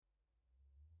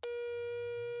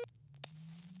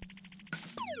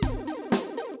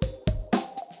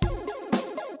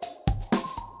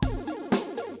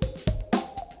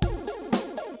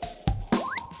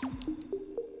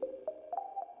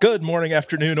Good morning,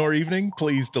 afternoon, or evening.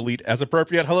 Please delete as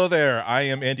appropriate. Hello there. I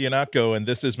am Andy Anatko, and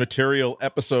this is Material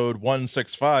Episode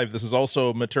 165. This is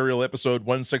also Material Episode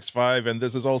 165, and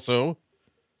this is also...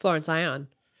 Florence Ion.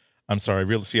 I'm sorry.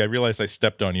 I realized I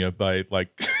stepped on you by,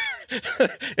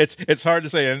 it's hard to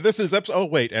say. And this is episode... Oh,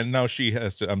 wait. And now she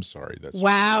has to... I'm sorry.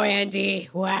 Wow, Andy.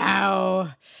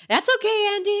 Wow. That's okay,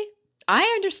 Andy. I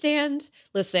understand.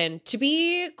 Listen, to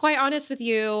be quite honest with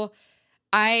you...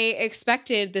 I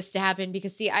expected this to happen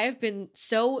because, see, I have been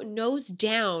so nose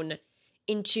down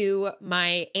into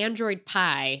my Android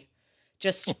Pie,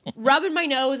 just rubbing my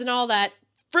nose and all that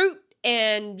fruit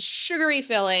and sugary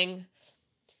filling.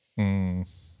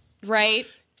 Right?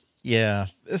 Yeah,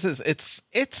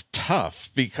 it's tough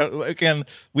because, again,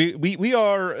 we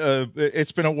are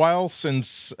it's been a while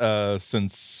since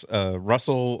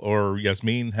Russell or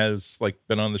Yasmin has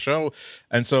been on the show,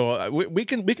 and so we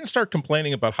can start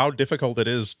complaining about how difficult it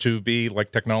is to be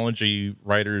technology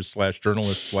writers /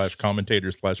 journalists /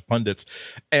 commentators / pundits,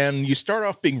 and you start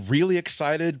off being really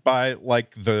excited by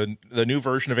the new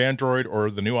version of Android or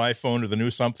the new iPhone or the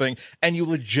new something, and you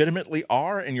legitimately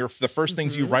are, and the first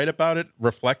things you write about it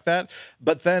reflect that.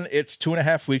 But then it's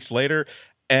 2.5 weeks later,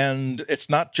 and it's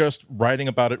not just writing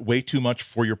about it way too much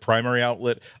for your primary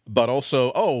outlet, but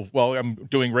also, oh, well, I'm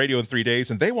doing radio in 3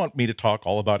 days, and they want me to talk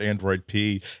all about Android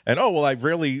P. And, oh, well, I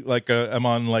really, I'm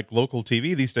on, local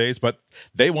TV these days, but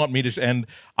they want me to, and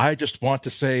I just want to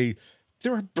say,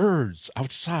 there are birds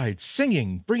outside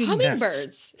singing, bringing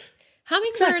hummingbirds.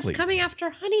 Hummingbirds Exactly. Coming after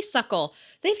honeysuckle.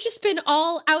 They've just been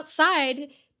all outside.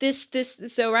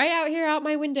 So right out here out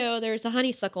my window, there's a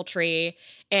honeysuckle tree,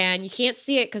 and you can't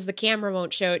see it because the camera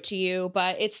won't show it to you,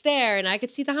 but it's there, and I could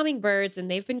see the hummingbirds,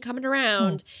 and they've been coming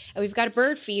around, and we've got a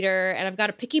bird feeder, and I've got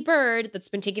a picky bird that's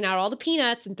been taking out all the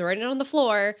peanuts and throwing it on the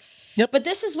floor. Yep. But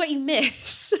this is what you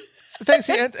miss. Thanks.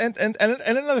 And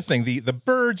another thing, the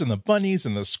birds and the bunnies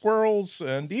and the squirrels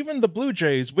and even the blue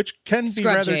jays, which can be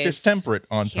Scrub rather jays distemperate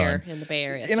on here time in the Bay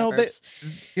Area suburbs.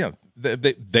 suburbs.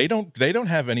 They don't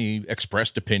have any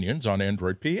expressed opinions on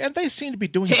Android P, and they seem to be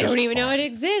doing. They just don't even know fine. it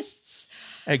exists.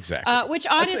 Exactly. Which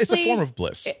honestly, it's a form of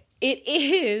bliss. It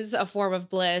is a form of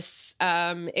bliss,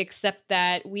 except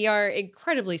that we are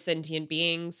incredibly sentient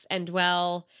beings, and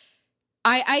well,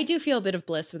 I do feel a bit of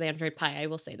bliss with Android Pie. I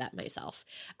will say that myself.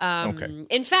 Okay.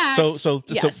 In fact, so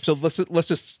let's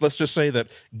just say that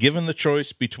given the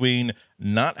choice between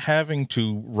not having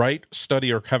to write,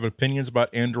 study, or have opinions about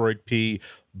Android P,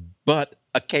 but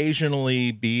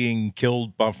occasionally being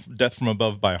killed by death from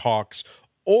above by hawks,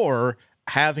 or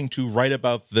having to write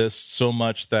about this so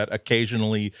much that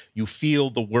occasionally you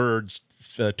feel the words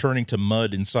turning to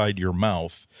mud inside your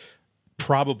mouth,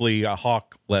 probably a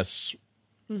hawk-less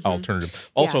alternative.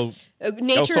 Also,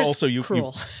 nature is you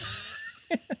cruel.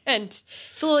 And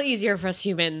it's a little easier for us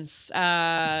humans.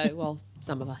 Well,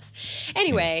 some of us.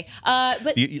 Anyway,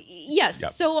 but yes.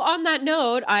 Yep. So on that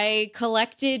note, I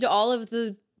collected all of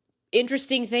the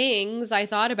interesting things I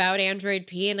thought about Android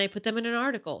P, and I put them in an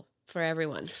article for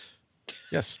everyone.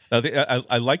 Yes,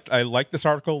 I like this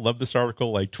article. Love this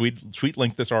article. I tweet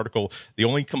link this article. The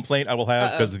only complaint I will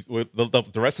have, because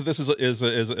the rest of this is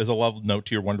a love note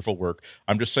to your wonderful work.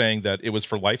 I'm just saying that it was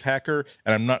for Lifehacker,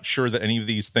 and I'm not sure that any of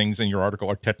these things in your article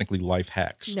are technically life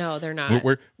hacks. No, they're not.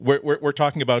 We're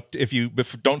talking about if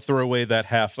don't throw away that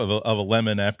half of a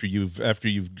lemon after you've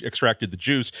extracted the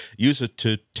juice. Use it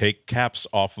to take caps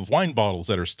off of wine bottles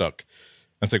that are stuck.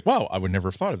 And it's wow, I would never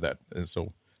have thought of that. And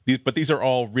so. These are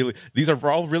all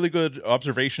really good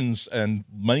observations, and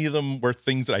many of them were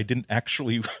things that I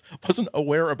wasn't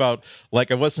aware about.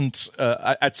 I wasn't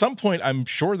at some point. I'm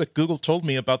sure that Google told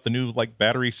me about the new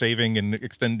battery saving and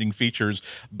extending features,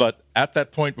 but at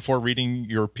that point, before reading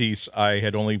your piece, I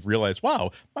had only realized, wow,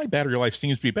 my battery life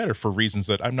seems to be better for reasons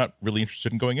that I'm not really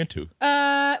interested in going into.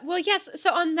 Well, yes.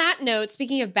 So on that note,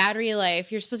 speaking of battery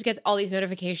life, you're supposed to get all these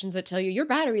notifications that tell you your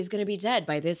battery is going to be dead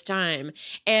by this time,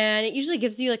 and it usually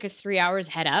gives you a 3 hours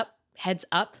heads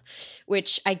up,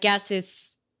 which I guess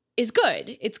is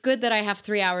good. It's good that I have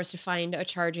 3 hours to find a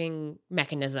charging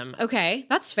mechanism. Okay,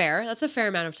 that's fair. That's a fair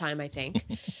amount of time, I think,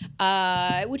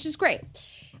 which is great.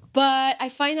 But I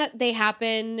find that they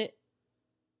happen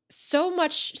so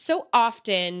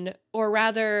often, or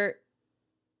rather,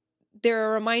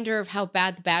 they're a reminder of how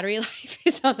bad the battery life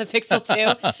is on the Pixel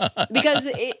 2 because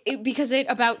it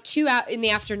about 2 hours in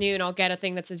the afternoon, I'll get a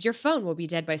thing that says your phone will be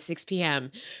dead by 6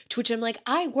 p.m. To which I'm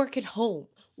I work at home.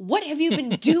 What have you been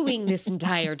doing this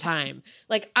entire time?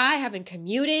 I haven't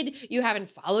commuted. You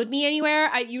haven't followed me anywhere.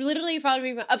 You literally followed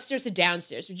me from upstairs to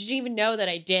downstairs, which you didn't even know that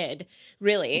I did,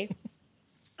 really.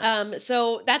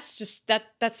 So that's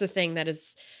the thing that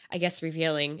is, I guess,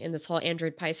 revealing in this whole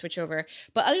Android Pie switchover.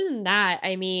 But other than that,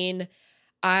 I mean,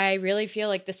 I really feel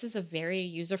like this is a very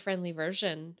user-friendly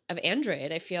version of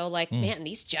Android. I feel like, man,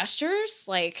 these gestures,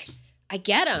 like, I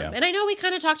get them. Yeah. And I know we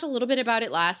kind of talked a little bit about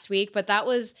it last week, but that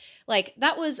was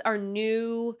our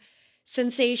new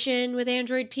sensation with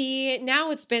Android P. Now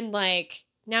it's been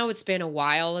a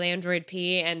while with Android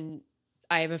P, and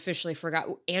I have officially forgot.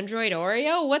 Android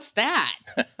Oreo? What's that?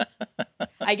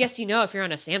 I guess you know if you're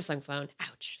on a Samsung phone.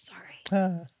 Ouch.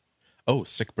 Sorry. Oh,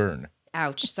 sick burn.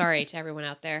 Ouch. Sorry to everyone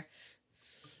out there.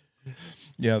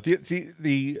 Yeah,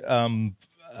 the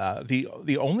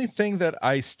only thing that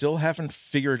I still haven't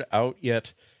figured out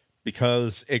yet,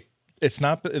 because it's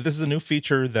not, this is a new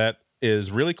feature that is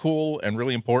really cool and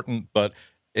really important, but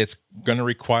it's going to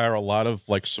require a lot of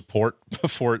like support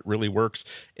before it really works,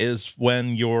 is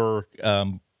when you're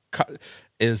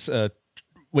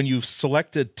when you've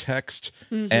selected text,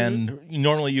 and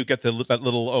normally you get that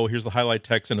little, oh, here's the highlight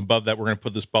text, and above that we're going to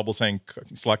put this bubble saying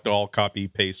select all, copy,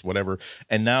 paste, whatever.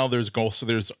 And now there's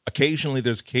occasionally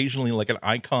like an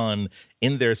icon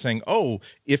in there saying, oh,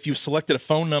 if you've selected a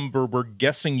phone number, we're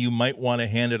guessing you might want to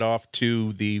hand it off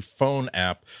to the phone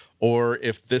app. Or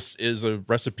if this is a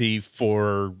recipe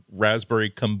for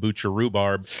raspberry kombucha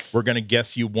rhubarb, we're going to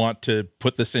guess you want to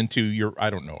put this into your, I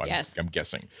don't know. Yes. I'm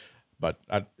guessing. But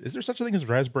is there such a thing as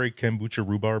raspberry kombucha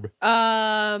rhubarb?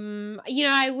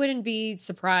 I wouldn't be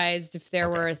surprised if there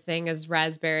were a thing as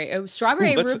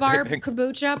strawberry rhubarb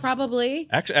kombucha, probably.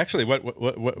 Actually,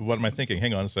 what am I thinking?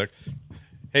 Hang on a sec.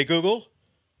 Hey, Google,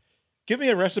 give me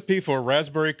a recipe for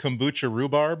raspberry kombucha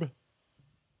rhubarb.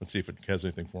 Let's see if it has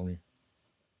anything for me.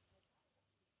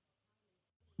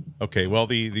 Okay, well,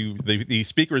 the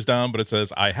speaker is down, but it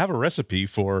says, I have a recipe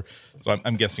for, so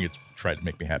I'm guessing it's trying to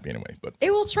make me happy anyway. But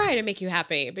it will try to make you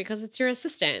happy because it's your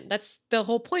assistant. That's the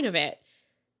whole point of it.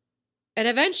 And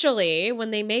eventually,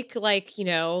 when they make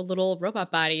little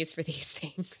robot bodies for these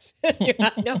things, you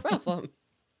have no problem.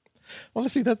 Well,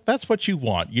 see, that's what you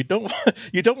want. You don't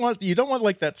want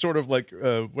like that sort of like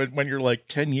when you're like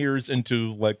 10 years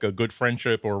into like a good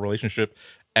friendship or a relationship,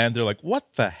 and they're like,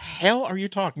 what the hell are you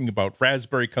talking about?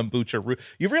 Raspberry kombucha.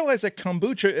 You realize that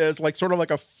kombucha is like sort of like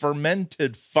a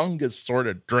fermented fungus sort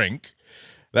of drink.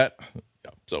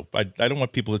 So I don't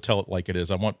want people to tell it like it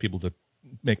is. I want people to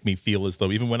make me feel as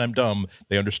though even when I'm dumb,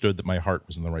 they understood that my heart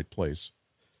was in the right place.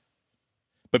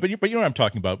 But you know what I'm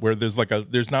talking about, where there's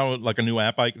now a new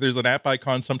app. There's an app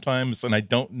icon sometimes, and I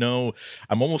don't know.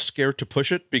 I'm almost scared to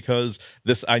push it because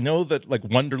I know that like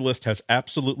Wunderlist has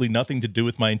absolutely nothing to do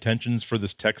with my intentions for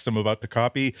this text I'm about to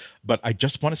copy, but I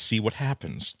just want to see what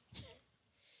happens.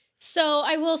 So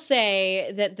I will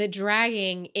say that the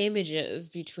dragging images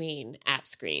between app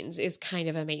screens is kind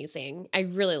of amazing. I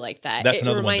really like that. It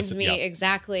reminds me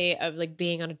exactly of like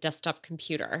being on a desktop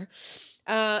computer.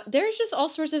 There's just all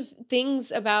sorts of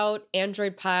things about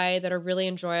Android Pie that are really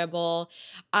enjoyable.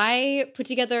 I put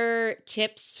together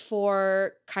tips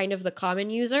for kind of the common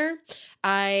user.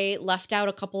 I left out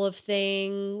a couple of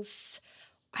things.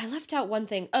 I left out one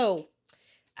thing.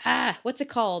 What's it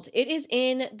called? It is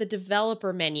in the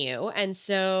developer menu. And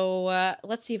so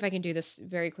let's see if I can do this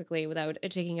very quickly without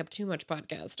taking up too much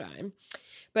podcast time.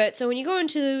 But so when you go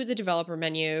into the developer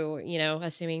menu,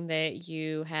 assuming that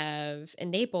you have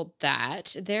enabled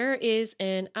that, there is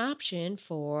an option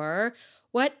for,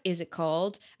 what is it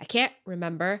called? I can't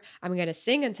remember. I'm going to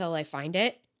sing until I find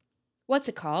it. What's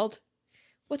it called?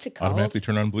 Automatically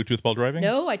turn on Bluetooth while driving?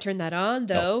 No, I turned that on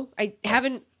though. Oh. I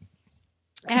haven't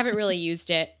really used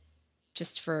it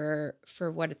just for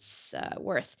what it's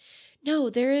worth. No,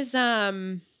 there is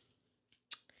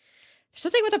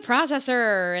something with a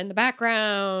processor in the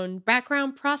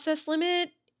background process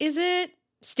limit. Is it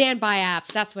standby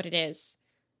apps? That's what it is.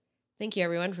 Thank you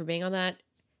everyone for being on that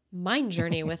mind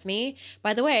journey with me.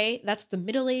 By the way, that's the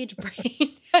middle-aged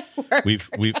brain.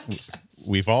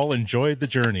 We've all enjoyed the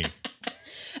journey.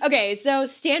 Okay, so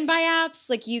standby apps,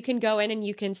 like you can go in and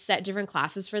you can set different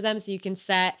classes for them. So you can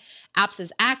set apps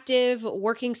as active,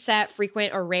 working set,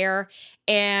 frequent, or rare.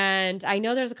 And I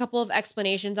know there's a couple of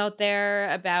explanations out there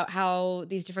about how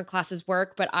these different classes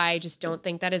work, but I just don't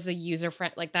think that is a user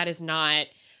friend. Like that is not.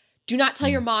 Do not tell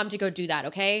your mom to go do that,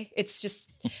 okay? It's just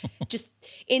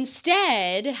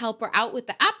instead help her out with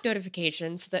the app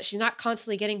notifications so that she's not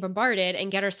constantly getting bombarded, and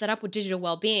get her set up with digital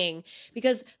well-being.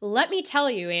 Because let me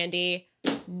tell you, Andy,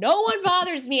 no one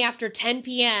bothers me after 10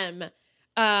 p.m.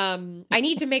 I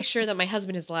need to make sure that my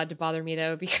husband is allowed to bother me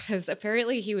though, because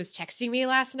apparently he was texting me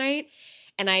last night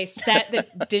and I set the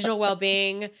digital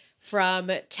well-being from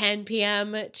 10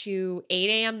 p.m. to 8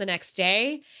 a.m. the next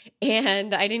day.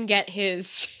 And I didn't get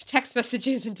his text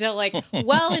messages until like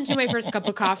well into my first cup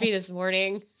of coffee this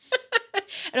morning.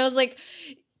 And I was like,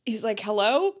 he's like,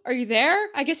 hello, are you there?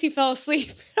 I guess he fell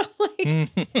asleep.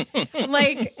 I'm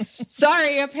like,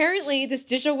 sorry, apparently this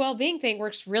digital well-being thing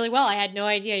works really well. I had no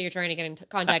idea you're trying to get in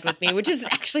contact with me, which is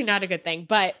actually not a good thing,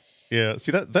 but yeah,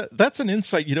 see that's an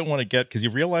insight you don't want to get, because you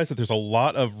realize that there's a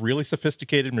lot of really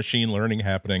sophisticated machine learning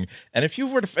happening. And if you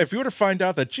were to find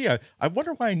out that, gee, I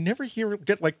wonder why I never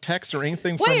get like texts or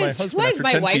anything from my husband why after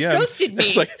my 10 wife p.m. ghosted me?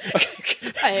 It's like,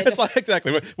 it's like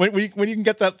exactly when you can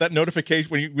get that notification,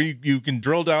 when you can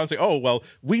drill down and say, oh well,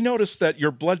 we noticed that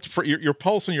your your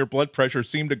pulse and your blood pressure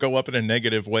seem to go up in a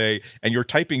negative way, and your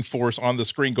typing force on the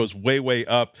screen goes way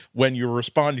up when you're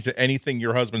responding to anything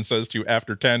your husband says to you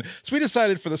after 10. So we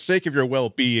decided, for the sake of your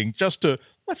well-being,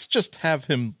 let's just have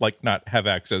him like not have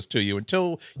access to you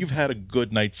until you've had a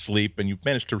good night's sleep and you've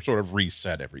managed to sort of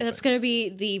reset everything. That's going to be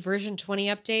the version 20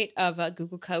 update of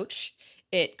Google Coach.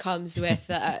 It comes with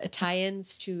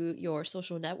tie-ins to your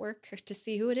social network to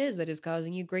see who it is that is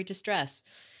causing you great distress.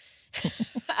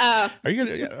 Are we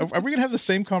gonna have the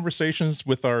same conversations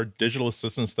with our digital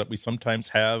assistants that we sometimes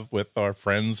have with our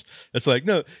friends? It's like,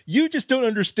 no, you just don't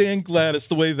understand Gladys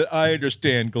the way that I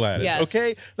understand Gladys. Yes.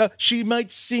 Okay, now she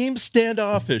might seem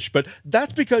standoffish, but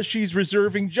that's because she's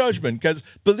reserving judgment, because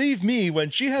believe me, when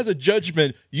she has a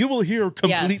judgment, you will hear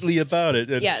completely about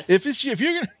it. And yes, if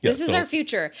you're gonna, this is our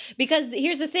future, because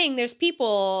here's the thing, there's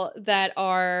people that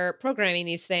are programming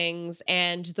these things,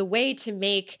 and the way to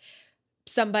make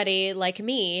somebody like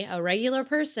me, a regular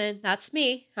person, that's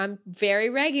me, I'm very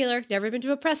regular, never been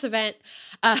to a press event,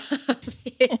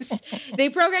 they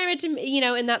program it to,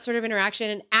 in that sort of interaction.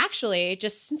 And actually,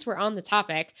 just since we're on the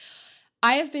topic,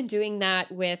 I have been doing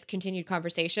that with continued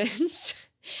conversations.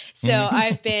 So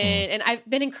I've been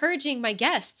encouraging my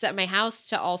guests at my house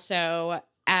to also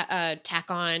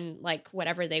tack on like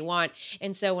whatever they want.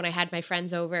 And so when I had my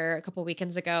friends over a couple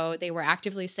weekends ago, they were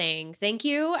actively saying thank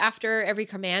you after every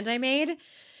command I made.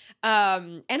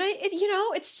 And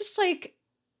it's just like,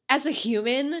 as a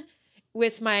human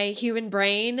with my human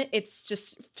brain, it's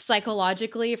just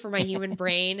psychologically for my human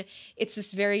brain, it's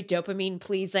this very dopamine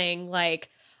pleasing, like,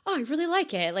 oh, I really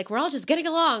like it. Like, we're all just getting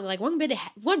along, like one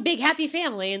big happy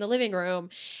family in the living room.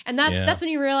 And that's when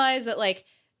you realize that, like,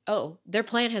 oh, their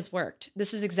plan has worked.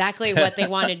 This is exactly what they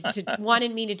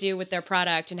wanted me to do with their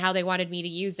product and how they wanted me to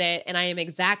use it. And I am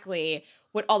exactly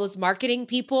what all those marketing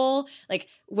people, like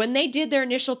when they did their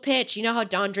initial pitch, you know how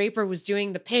Don Draper was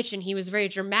doing the pitch and he was very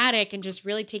dramatic and just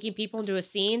really taking people into a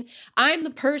scene. I'm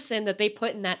the person that they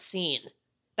put in that scene.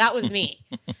 That was me.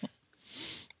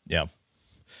 Yeah.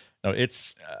 No,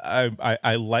 it's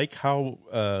I like how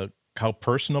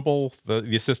personable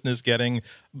the assistant is getting,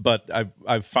 but I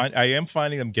am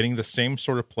finding I'm getting the same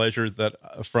sort of pleasure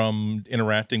that from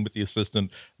interacting with the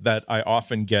assistant that I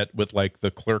often get with like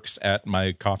the clerks at my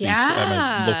at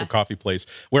my local coffee place,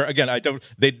 where again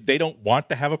they don't want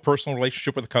to have a personal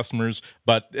relationship with the customers,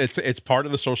 but it's part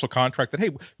of the social contract that, hey,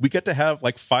 we get to have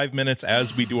like 5 minutes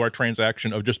as we do our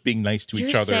transaction of just being nice to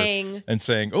each other and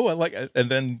saying, oh, I like it, and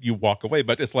then you walk away.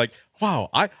 But it's like, wow,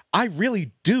 I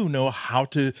really do know how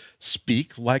to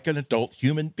speak like an adult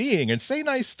human being and say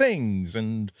nice things.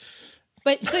 And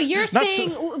but so you're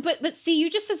saying, but see, you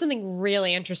just said something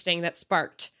really interesting that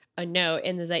sparked a note,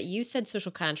 and is that you said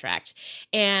social contract,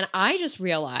 and I just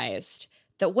realized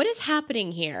that what is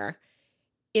happening here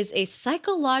is a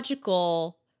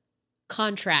psychological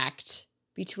contract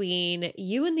between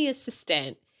you and the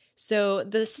assistant. So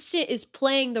the assistant is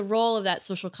playing the role of that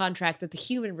social contract that the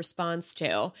human responds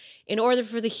to in order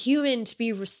for the human to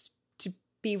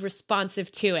be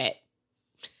responsive to it.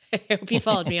 I hope you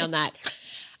followed me on that.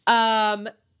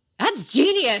 That's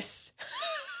genius.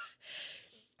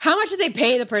 How much did they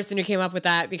pay the person who came up with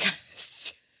that?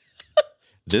 Because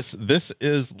this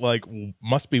is like,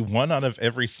 must be one out of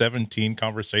every 17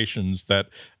 conversations that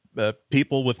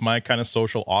people with my kind of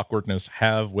social awkwardness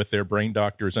have with their brain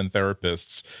doctors and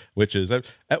therapists, which is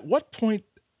at what point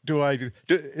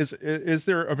is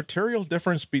there a material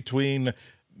difference between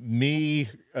me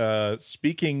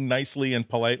speaking nicely and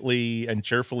politely and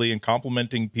cheerfully and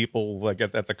complimenting people like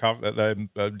at the coffee that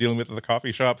I'm dealing with at the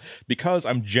coffee shop because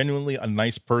I'm genuinely a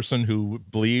nice person who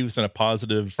believes in a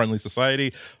positive, friendly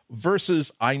society,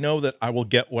 versus I know that I will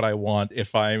get what I want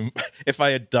if I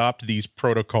adopt these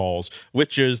protocols,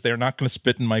 which is they're not going to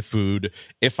spit in my food.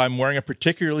 If I'm wearing a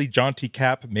particularly jaunty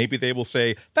cap, maybe they will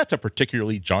say, that's a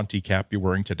particularly jaunty cap you're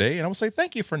wearing today, and I will say,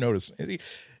 thank you for noticing.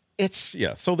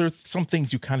 So there's some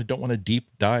things you kind of don't want to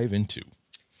deep dive into.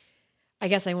 I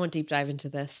guess I won't deep dive into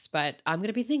this, but I'm going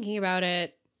to be thinking about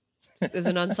it. There's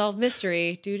an unsolved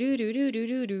mystery. Do do do do do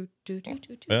do do do do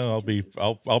do.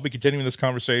 Well, I'll be continuing this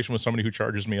conversation with somebody who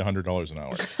charges me $100 an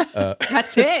hour.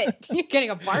 That's it. You're getting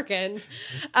a bargain.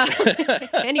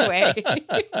 Anyway.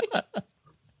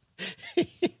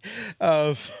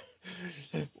 Well,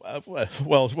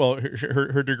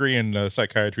 her degree in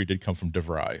psychiatry did come from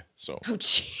DeVry, so Oh,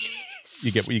 jeez.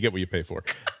 you get what you pay for.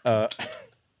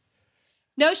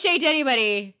 No shade to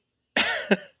anybody.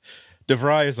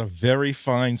 DeVry is a very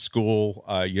fine school.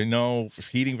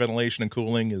 Heating, ventilation, and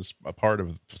cooling is a part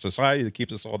of society that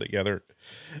keeps us all together.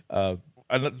 And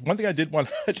one thing I did want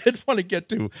to get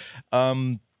to.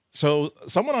 So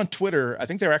someone on Twitter, I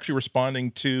think they're actually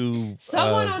responding to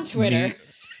Someone on Twitter. me.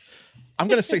 I'm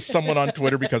going to say someone on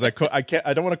Twitter because I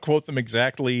don't want to quote them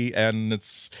exactly, and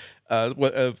it's I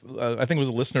think it was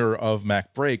a listener of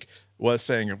Mac Break was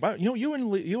saying, well, you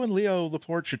and Leo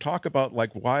Laporte should talk about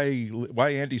like why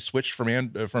Andy switched from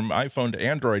iPhone to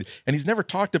Android, and he's never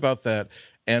talked about that.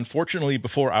 And fortunately,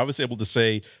 before I was able to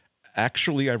say,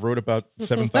 actually, I wrote about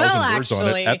 7,000 words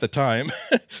on it at the time.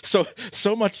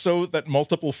 so much so that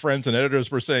multiple friends and editors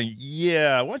were saying,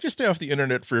 yeah, why don't you stay off the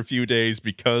internet for a few days,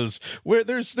 because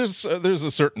there's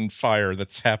a certain fire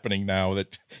that's happening now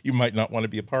that you might not want to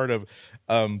be a part of.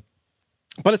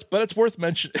 But it's worth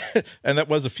mentioning, and that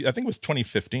was I think it was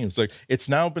 2015. It's like, it's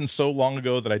now been so long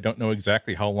ago that I don't know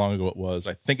exactly how long ago it was.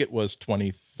 I think it was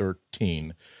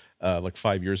 2013, like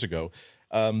 5 years ago.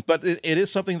 But it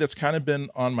is something that's kind of been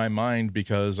on my mind,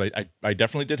 because I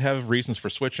definitely did have reasons for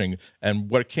switching. And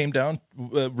what it came down,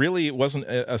 really, it wasn't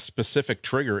a specific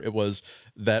trigger. It was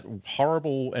that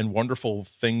horrible and wonderful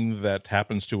thing that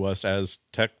happens to us as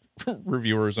tech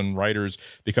reviewers and writers,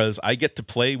 because I get to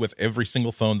play with every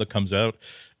single phone that comes out.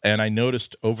 And I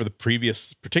noticed over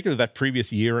particularly that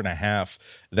previous year and a half,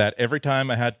 that every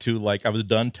time I had to, I was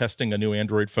done testing a new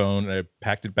Android phone, and I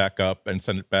packed it back up and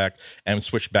sent it back and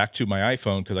switched back to my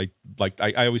iPhone, because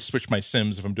I always switch my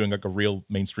SIMs if I'm doing like a real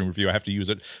mainstream review. I have to use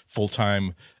it full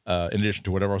time in addition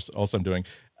to whatever else I'm doing.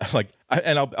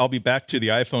 I'll be back to the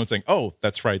iPhone saying, oh,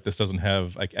 that's right, this doesn't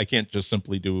have, I can't just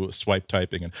simply do swipe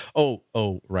typing, and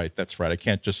oh right, that's right, I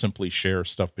can't just simply share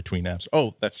stuff between apps.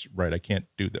 Oh, that's right, I can't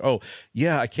do that. Oh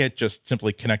yeah, I can't just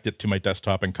simply connect it to my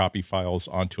desktop and copy files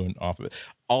onto and off of it.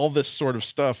 All this sort of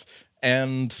stuff.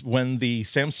 And when the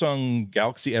Samsung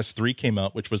Galaxy S3 came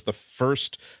out, which was the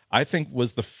first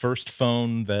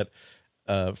phone that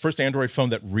first Android phone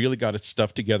that really got its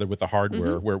stuff together with the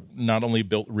hardware, where not only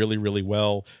built really, really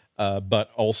well,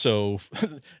 but also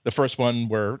the first one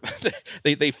where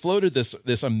they floated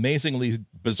this amazingly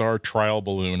bizarre trial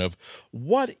balloon of,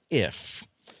 what if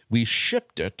we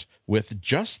shipped it with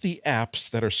just the apps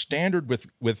that are standard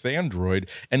with Android,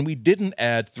 and we didn't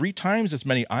add 3 times as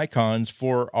many icons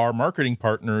for our marketing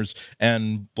partners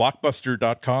and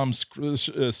Blockbuster.com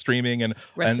streaming and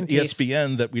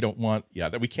ESPN that we don't want,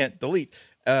 that we can't delete.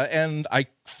 And I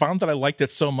found that I liked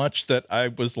it so much that I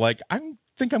was like, I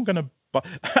think I'm going to.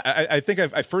 I think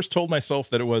I first told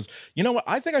myself that it was, you know what,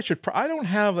 I think I should. I don't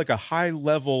have like a high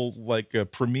level, like a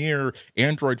premier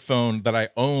Android phone that I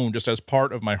own just as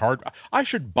part of my hardware. I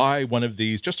should buy one of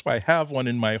these just so I have one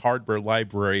in my hardware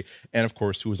library. And of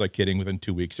course, who was I kidding? Within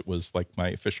 2 weeks, it was like my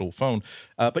official phone.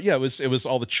 But yeah, it was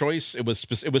all the choice. It was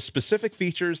specific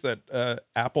features that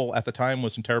Apple at the time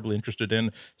wasn't terribly interested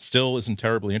in, still isn't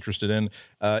terribly interested in.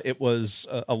 It was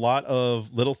a lot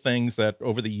of little things that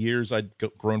over the years I'd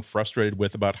grown frustrated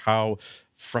with, about how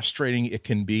frustrating it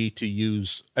can be to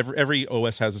use. Every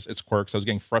OS has its quirks. I was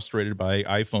getting frustrated by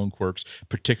iPhone quirks,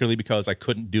 particularly because I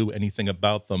couldn't do anything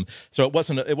about them. So it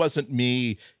wasn't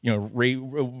me,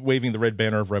 waving the red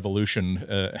banner of revolution.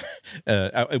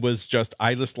 It was just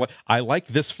I like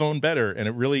this phone better, and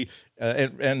it really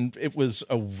and it was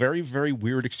a very, very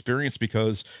weird experience,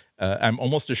 because I'm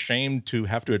almost ashamed to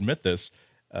have to admit this,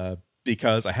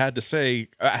 because I had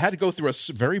to go through a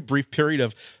very brief period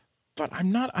of, but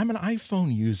I'm an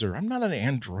iPhone user. I'm not an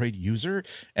Android user.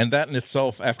 And that in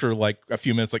itself, after like a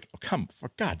few minutes, like, oh, come,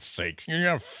 for God's sakes, you're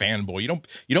not a fanboy.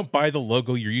 You don't buy the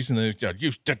logo. You're using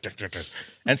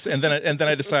and then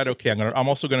I decided, okay, I'm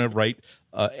also going to write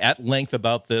at length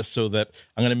about this, so that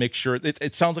I'm going to make sure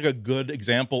it sounds like a good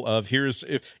example of, here's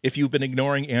if you've been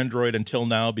ignoring Android until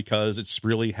now because it's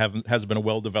really hasn't been a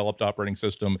well-developed operating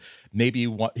system,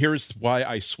 here's why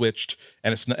I switched.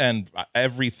 And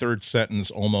every third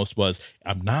sentence almost was,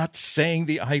 I'm not saying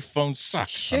the iPhone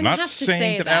sucks. I'm not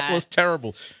saying that Apple is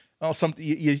terrible. Well,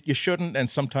 you shouldn't, and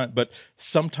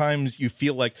sometimes you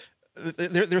feel like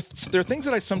there are things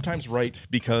that I sometimes write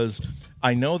because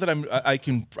I know that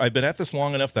I've been at this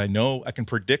long enough that I know I can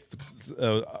predict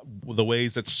the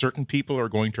ways that certain people are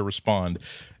going to respond.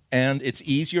 And it's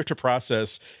easier to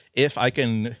process if I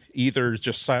can either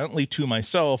just silently to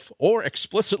myself or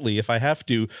explicitly, if I have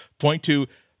to, point to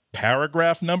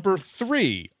paragraph number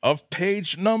 3 of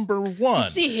page number 1. You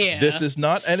see here. This is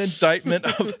not an indictment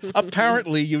of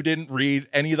apparently you didn't read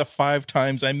any of the 5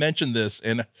 times I mentioned this.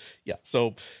 And yeah,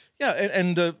 so yeah,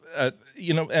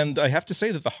 and I have to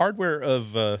say that the hardware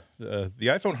of the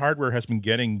iPhone hardware has been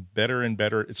getting better and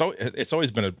better. It's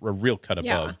always been a real cut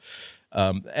above.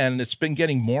 And it's been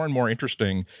getting more and more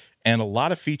interesting, and a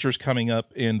lot of features coming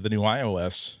up in the new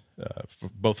iOS,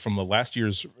 both from the last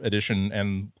year's edition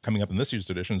and coming up in this year's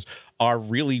editions, are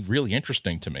really, really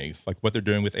interesting to me. Like what they're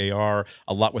doing with AR,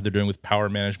 a lot what they're doing with power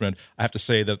management. I have to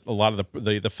say that a lot of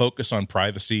the focus on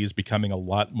privacy is becoming a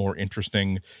lot more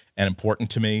interesting and important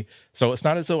to me. So it's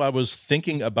not as though I was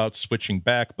thinking about switching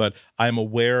back, but I'm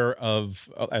aware of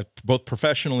both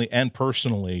professionally and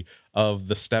personally of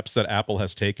the steps that Apple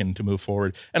has taken to move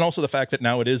forward, and also the fact that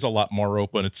now it is a lot more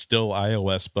open. It's still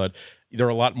iOS, but there are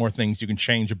a lot more things you can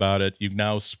change about it. You can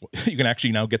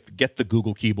actually now get the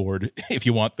Google keyboard if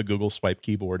you want the Google Swipe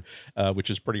keyboard, which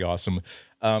is pretty awesome.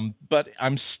 But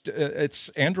it's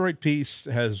Android Piece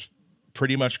has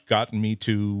pretty much gotten me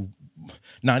to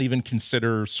not even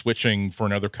consider switching for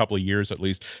another couple of years at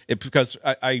least, because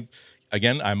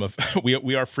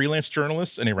we are freelance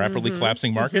journalists in a rapidly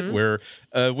collapsing market where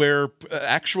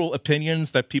actual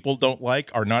opinions that people don't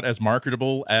like are not as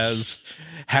marketable as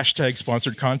hashtag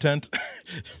sponsored content.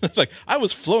 Like, I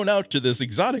was flown out to this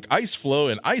exotic ice floe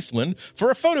in Iceland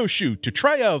for a photo shoot to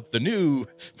try out the new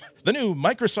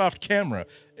Microsoft camera.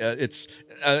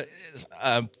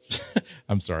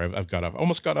 I'm sorry, I've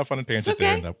almost got off on a tangent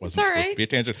there, and that wasn't supposed to be a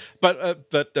tangent. But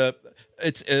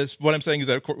it's what I'm saying is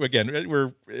that, again,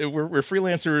 we're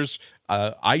freelancers.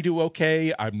 I do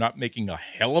okay. I'm not making a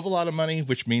hell of a lot of money,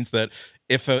 which means that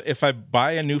if I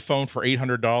buy a new phone for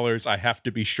 $800, I have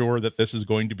to be sure that this is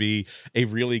going to be a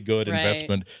really good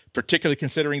investment, particularly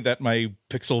considering that my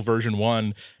Pixel version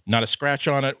 1, not a scratch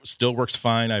on it, still works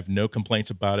fine. I have no complaints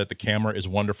about it. The camera is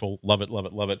wonderful. Love it, love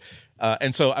it, love it.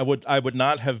 And so I would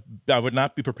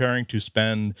not be preparing to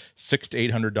spend $600 to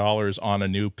 $800 on a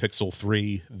new Pixel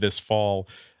 3 this fall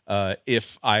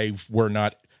if I were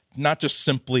not just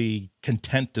simply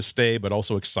content to stay, but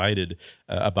also excited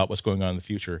about what's going on in the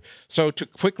future. So to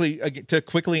quickly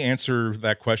answer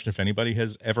that question, if anybody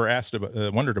has ever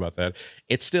wondered about that,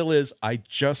 it still is. I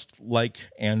just like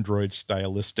Android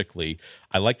stylistically.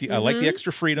 I like the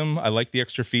extra freedom. I like the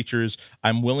extra features.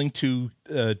 I'm willing to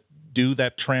do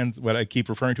that what I keep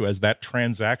referring to as that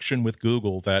transaction with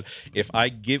Google, that if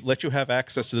I let you have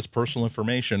access to this personal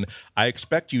information, I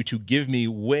expect you to give me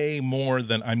way more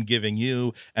than I'm giving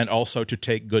you, and also to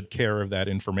take good care of that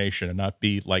information and not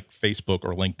be like Facebook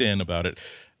or LinkedIn about it.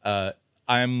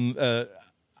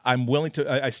 I'm willing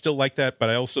to, I still like that, but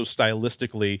I also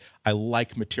stylistically, I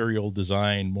like material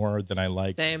design more than I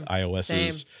like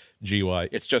iOS's GUI.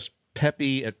 It's just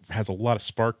peppy. It has a lot of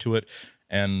spark to it.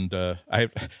 And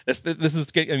this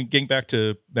is getting back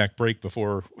to Mac Break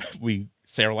before we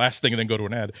say our last thing and then go to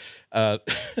an ad.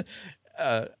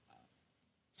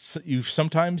 So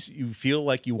sometimes you feel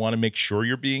like you want to make sure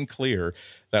you're being clear.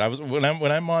 That when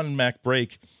I'm on Mac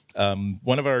Break,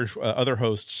 one of our other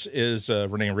hosts is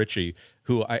Renee Ritchie,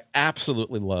 who I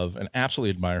absolutely love and absolutely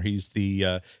admire. He's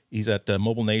at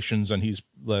Mobile Nations, and he's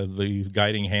the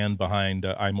guiding hand behind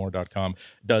iMore.com.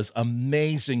 Does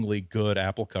amazingly good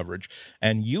Apple coverage,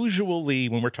 and usually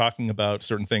when we're talking about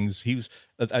certain things, he's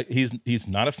not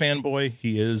a fanboy.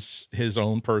 He is his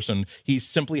own person. He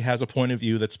simply has a point of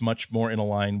view that's much more in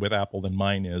line with Apple than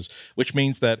mine is, which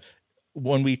means that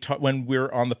when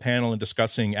we're on the panel and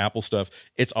discussing Apple stuff,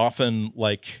 it's often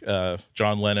like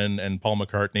John Lennon and Paul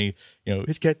McCartney.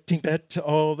 It's getting better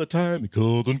all the time. It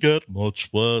couldn't get much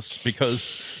worse,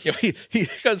 because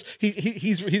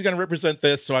he's going to represent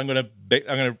this. So I'm going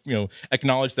to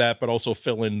acknowledge that, but also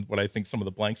fill in what I think some of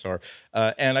the blanks are.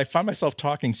 And I find myself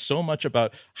talking so much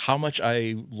about how much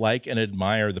I like and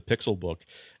admire the Pixel Book,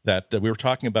 that we were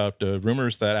talking about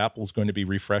rumors that Apple's going to be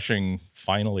refreshing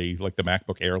finally, like the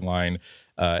MacBook Air line,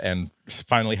 and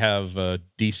finally have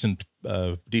decent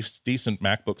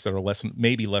MacBooks that are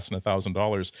maybe less than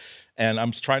 $1,000. And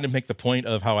I'm trying to make the point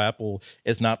of how Apple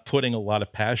is not putting a lot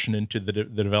of passion into the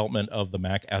development of the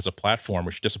Mac as a platform,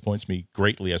 which disappoints me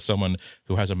greatly as someone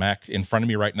who has a Mac in front of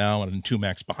me right now and 2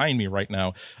 Macs behind me right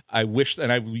now. I wish,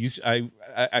 and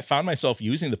I found myself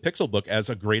using the Pixelbook as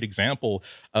a great example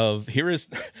of, here is,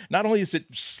 not only is it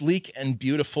sleek and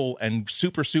beautiful and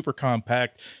super, super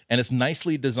compact, and it's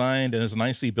nicely designed and as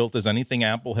nicely built as anything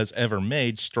Apple has ever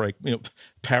made, strike,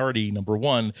 parity number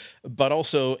one, but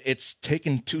also it's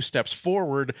taken 2 steps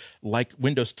forward like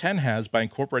Windows 10 has by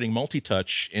incorporating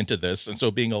multi-touch into this, and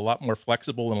so being a lot more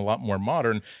flexible and a lot more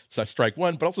modern. So that's strike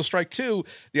one, but also strike two,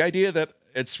 the idea that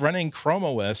it's running Chrome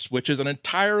OS, which is an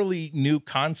entirely new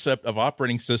concept of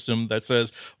operating system that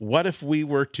says, what if we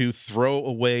were to throw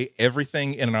away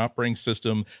everything in an operating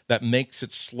system that makes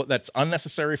it that's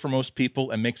unnecessary for most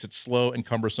people and makes it slow and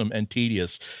cumbersome and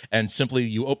tedious, and simply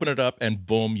you open it up and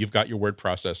boom, you've got your word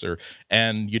processor,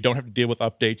 and you don't have to deal with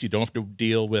updates, you don't have to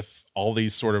deal with all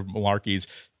these sort of malarkeys.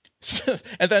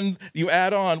 And then you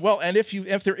add on, well, and if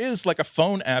there is like a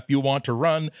phone app you want to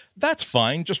run, that's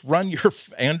fine. Just run your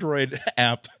Android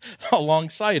app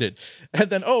alongside it.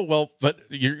 And then, oh, well, but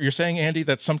you're saying, Andy,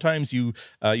 that sometimes you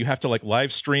have to like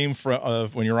live stream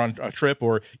when you're on a trip,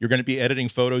 or you're going to be editing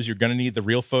photos, you're going to need the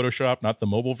real Photoshop, not the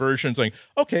mobile version. Saying,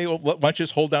 okay, well, why don't you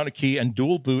just hold down a key and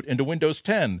dual boot into Windows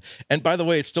 10? And by the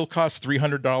way, it still costs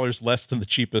 $300 less than the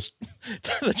cheapest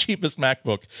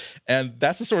MacBook. And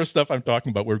that's the sort of stuff I'm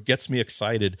talking about, where it gets me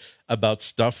excited about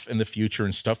stuff in the future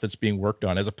and stuff that's being worked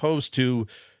on, as opposed to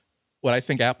what I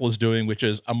think Apple is doing, which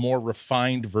is a more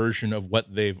refined version of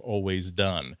what they've always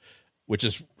done, which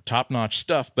is top-notch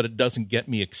stuff, but it doesn't get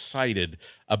me excited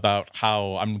about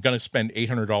how I'm going to spend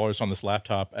 $800 on this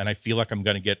laptop and I feel like I'm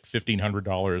going to get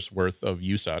 $1,500 worth of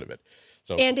use out of it.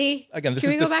 So, Andy, again,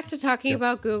 can we go back to talking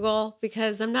about Google,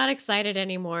 because I'm not excited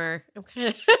anymore. I'm kind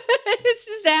of it's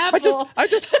just Apple. I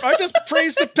just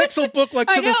praised the Pixelbook like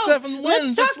to the 7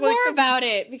 wins. Let's talk more about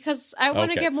it, because I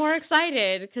want to get more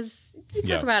excited, because you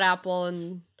talk about Apple,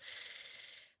 and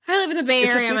I live in the Bay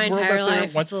Area my entire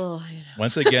life.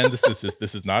 Once again,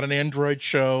 this is not an Android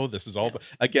show. This is all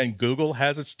again, Google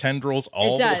has its tendrils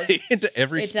all the way into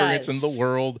every experience in the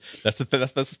world. That's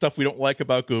the stuff we don't like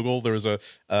about Google. There was an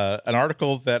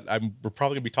article that we're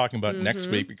probably going to be talking about next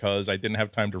week, because I didn't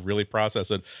have time to really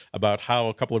process it, about how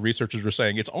a couple of researchers were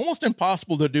saying it's almost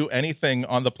impossible to do anything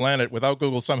on the planet without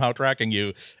Google somehow tracking you.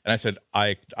 And I said,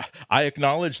 I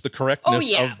acknowledge the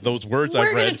correctness of those words I've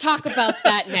read. We're going to talk about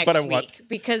that next week,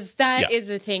 because that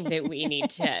is a thing that we need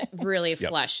to really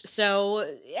flush.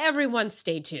 So everyone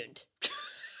stay tuned.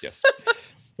 Yes.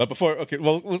 But before, okay,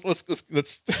 well,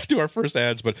 let's do our first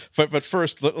ads. But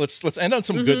first, let's end on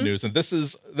some good news. And this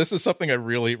is something I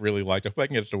really, really liked. If I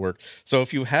can get it to work. So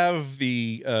if you have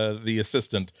the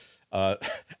assistant,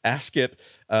 ask it,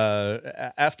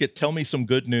 tell me some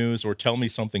good news, or tell me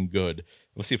something good.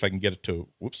 Let's see if I can get it to.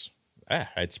 Whoops, I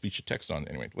had speech to text on.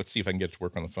 Anyway, let's see if I can get it to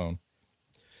work on the phone.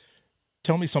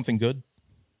 Tell me something good.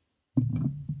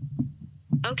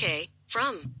 Okay,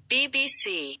 from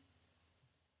BBC.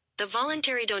 The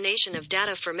voluntary donation of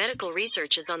data for medical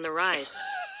research is on the rise.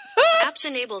 Apps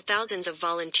enable thousands of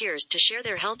volunteers to share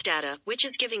their health data, which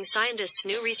is giving scientists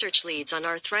new research leads on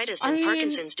arthritis and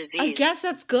Parkinson's disease. I guess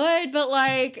that's good, but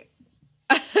like,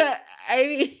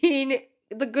 I mean,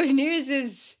 the good news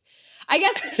is, I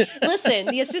guess, listen,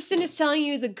 the assistant is telling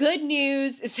you the good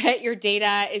news is that your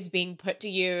data is being put to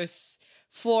use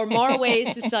for more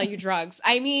ways to sell you drugs.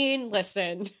 I mean,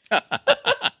 listen,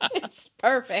 it's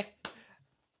perfect.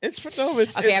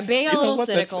 Okay, I'm being a little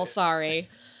cynical. Sorry.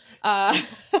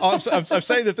 I'm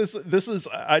saying that this is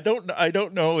I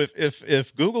don't know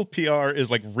if Google PR is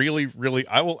like really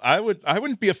I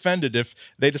wouldn't be offended if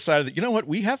they decided that, you know what,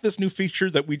 we have this new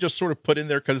feature that we just sort of put in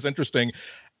there because it's interesting.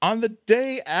 On the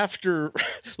day after,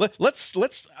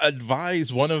 let's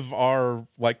advise one of our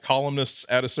like columnists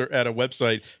at a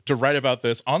website to write about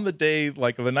this on the day,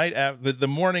 like the night after, the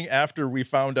morning after we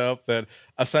found out that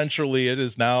essentially it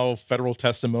is now federal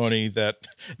testimony that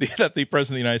the president of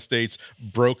the United States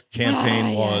broke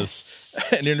campaign laws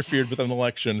and interfered with an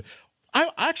election.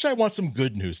 I want some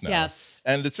good news now. Yes,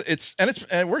 and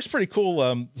it works pretty cool.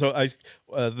 So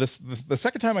the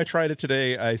second time I tried it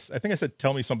today, I think I said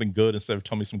tell me something good instead of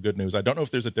tell me some good news. I don't know if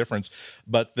there's a difference,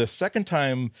 but the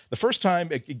first time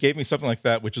it gave me something like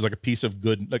that, which is like a piece of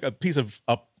good, like a piece of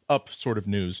up sort of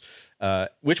news,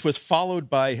 which was followed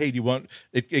by, hey, do you want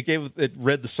it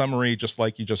read the summary just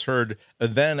like you just heard,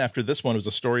 and then after this one was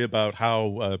a story about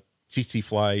how tsetse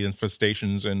fly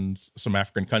infestations in some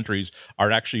African countries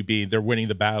are actually they're winning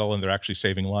the battle and they're actually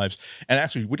saving lives. And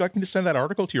actually, would you like me to send that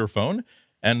article to your phone?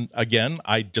 And again,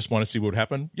 I just want to see what would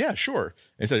happen. Yeah, sure.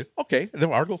 And he said, okay, the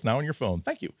article's now on your phone.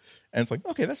 Thank you. And it's like,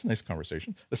 okay, that's a nice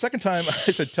conversation. The second time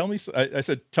I said,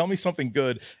 tell me something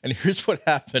good. And here's what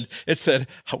happened. It said,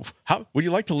 how would you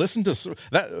like to listen to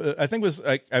that? I think it was,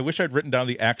 I wish I'd written down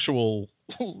the actual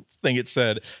thing it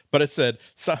said, but it said,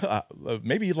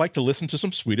 maybe you'd like to listen to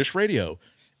some Swedish radio.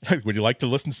 Would you like to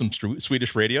listen to some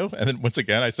Swedish radio? And then once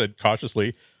again, I said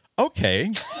cautiously,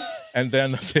 okay. And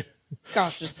then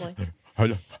Cautiously.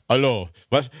 Hello,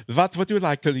 what would you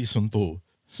like to listen to?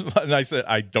 And I said,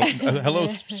 I don't. Hello,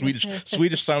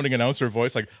 Swedish sounding announcer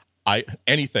voice, like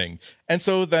anything. And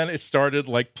so then it started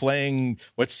like playing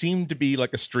what seemed to be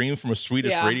like a stream from a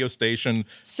Swedish radio station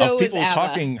of people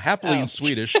talking happily in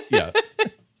Swedish. Yeah.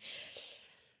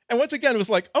 And once again, it was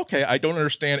like, okay, I don't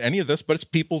understand any of this, but it's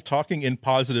people talking in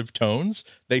positive tones.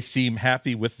 They seem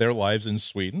happy with their lives in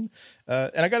Sweden.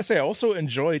 And I got to say, I also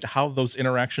enjoyed how those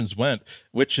interactions went,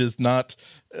 which is not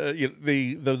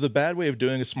the bad way of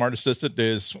doing a smart assistant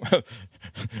is,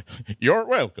 you're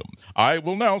welcome. I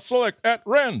will now select at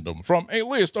random from a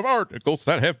list of articles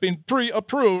that have been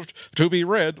pre-approved to be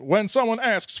read when someone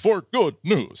asks for good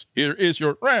news. Here is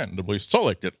your randomly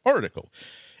selected article.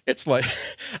 It's like,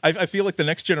 I feel like the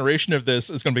next generation of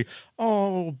this is going to be,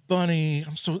 oh, Bunny,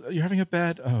 you're having a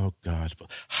bad, oh, God.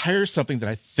 Hire something that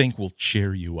I think will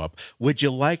cheer you up. Would you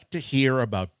like to hear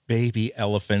about baby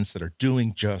elephants that are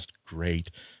doing just great?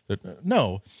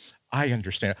 No, I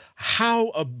understand. How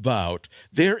about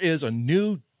there is a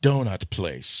new donut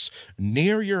place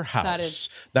near your house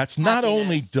that's not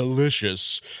only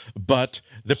delicious, but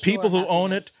the people who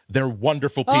own it, they're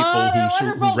wonderful people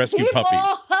who rescue puppies.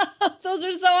 Those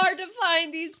are so hard to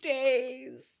find these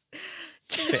days.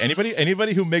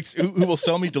 Anybody who will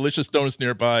sell me delicious donuts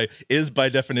nearby is by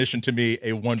definition to me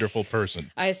a wonderful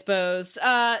person, I suppose.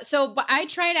 So I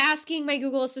tried asking my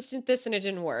Google Assistant this and it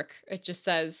didn't work. It just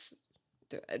says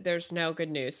there's no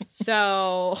good news.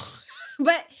 So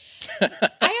but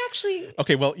I actually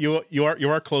okay. Well, you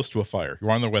are close to a fire.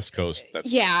 You're on the West Coast.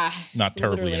 That's not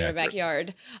terribly literally in our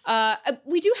backyard.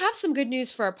 We do have some good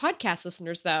news for our podcast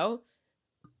listeners, though.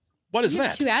 What is we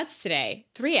have that? 2 ads today,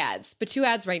 3 ads, but 2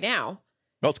 ads right now.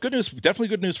 Well, it's good news. Definitely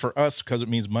good news for us because it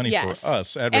means money for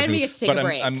us. And we get to take a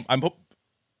break.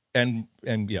 And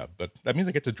yeah, but that means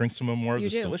I get to drink some more of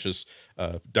this delicious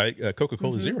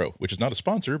Coca-Cola Zero, which is not a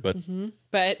sponsor, but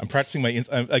I'm practicing my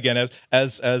again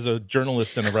as a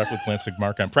journalist and a Rapid Lansing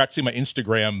mark. I'm practicing my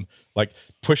Instagram, like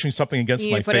pushing something against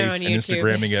my face and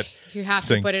Instagramming it. You have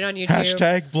to put it on YouTube.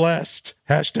 Hashtag blessed.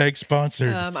 Hashtag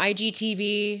sponsored.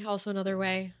 IGTV, also another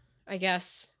way, I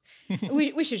guess.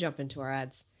 we should jump into our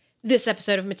ads. This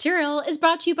episode of Material is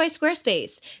brought to you by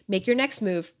Squarespace. Make your next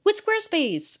move with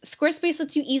Squarespace. Squarespace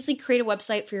lets you easily create a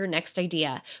website for your next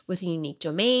idea with a unique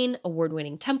domain,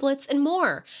 award-winning templates, and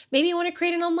more. Maybe you want to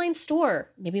create an online store.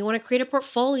 Maybe you want to create a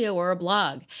portfolio or a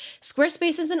blog.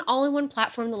 Squarespace is an all-in-one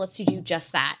platform that lets you do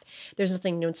just that. There's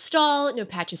nothing to install, no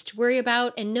patches to worry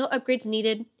about, and no upgrades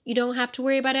needed. You don't have to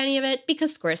worry about any of it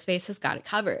because Squarespace has got it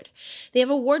covered. They have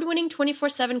award-winning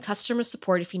 24/7 customer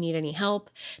support if you need any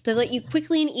help. They let you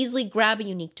quickly and easily grab a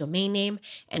unique domain name,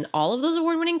 and all of those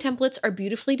award-winning templates are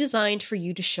beautifully designed for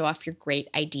you to show off your great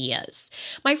ideas.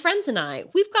 My friends and I,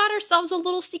 we've got ourselves a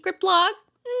little secret blog.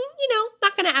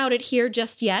 Not going to out it here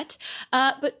just yet,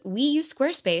 but we use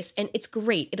Squarespace, and it's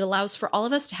great. It allows for all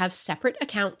of us to have separate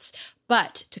accounts,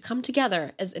 but to come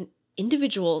together as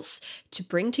individuals to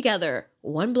bring together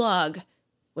one blog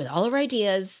with all of our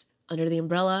ideas under the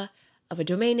umbrella of a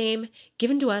domain name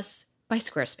given to us by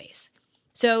Squarespace.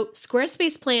 So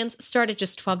Squarespace plans start at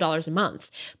just $12 a month,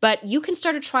 but you can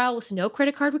start a trial with no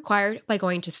credit card required by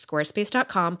going to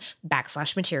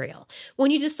squarespace.com/material. When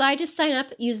you decide to sign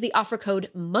up, use the offer code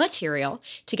MATERIAL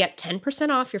to get 10%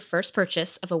 off your first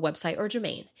purchase of a website or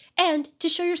domain and to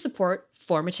show your support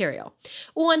for Material.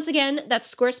 Once again,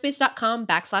 that's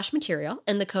squarespace.com/material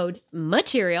and the code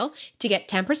MATERIAL to get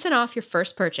 10% off your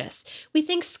first purchase. We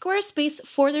thank Squarespace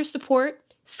for their support.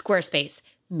 Squarespace,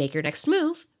 make your next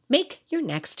move. Make your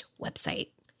next website.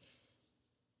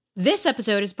 This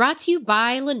episode is brought to you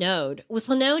by Linode. With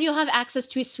Linode, you'll have access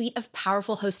to a suite of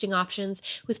powerful hosting options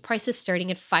with prices starting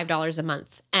at $5 a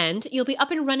month. And you'll be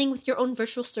up and running with your own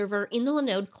virtual server in the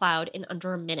Linode cloud in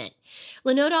under a minute.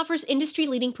 Linode offers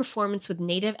industry-leading performance with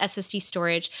native SSD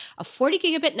storage, a 40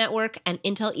 gigabit network, and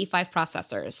Intel E5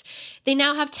 processors. They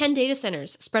now have 10 data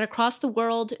centers spread across the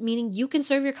world, meaning you can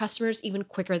serve your customers even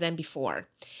quicker than before.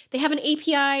 They have an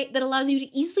API that allows you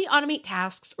to easily automate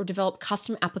tasks or develop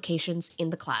custom applications in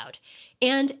the cloud. cloud.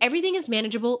 And everything is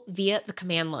manageable via the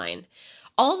command line.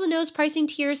 All of Linode's pricing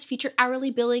tiers feature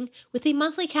hourly billing with a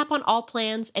monthly cap on all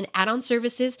plans and add-on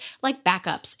services like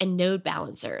backups and node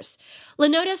balancers.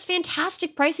 Linode has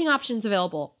fantastic pricing options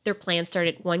available. Their plans start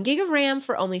at 1 gig of RAM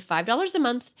for only $5 a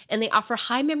month, and they offer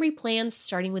high memory plans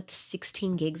starting with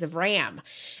 16 gigs of RAM.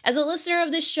 As a listener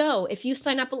of this show, if you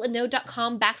sign up at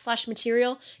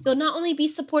linode.com/material, you'll not only be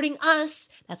supporting us,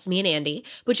 that's me and Andy,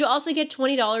 but you'll also get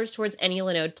 $20 towards any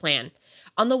Linode plan.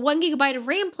 On the 1 gigabyte of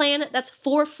RAM plan, that's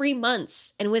 4 free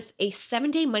months. And with a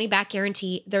 7-day money-back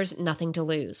guarantee, there's nothing to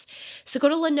lose. So go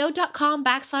to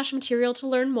linode.com/material to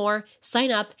learn more,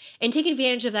 sign up, and take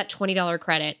advantage of that $20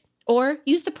 credit. Or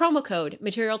use the promo code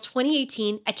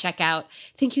Material2018 at checkout.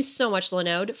 Thank you so much,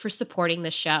 Linode, for supporting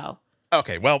the show.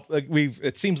 Okay, well,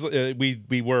 it seems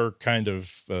we were kind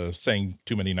of saying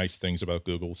too many nice things about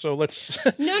Google, so let's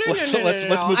No. let's move on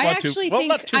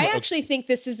I actually think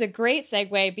this is a great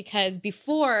segue because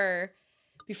before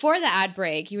the ad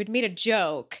break, you had made a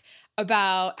joke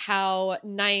about how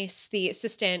nice the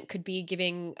assistant could be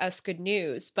giving us good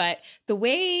news, but the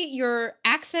way your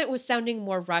accent was sounding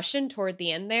more Russian toward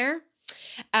the end there.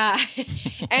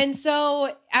 And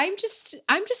so I'm just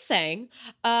saying,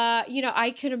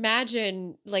 I could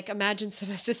imagine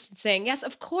some assistant saying, yes,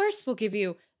 of course we'll give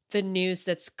you the news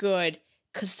that's good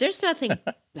because there's nothing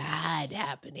bad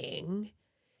happening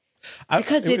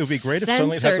because it would be great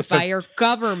censored by your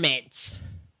government.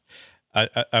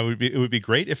 It would be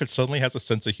great if it suddenly has a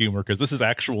sense of humor because this is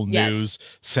actual news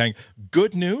saying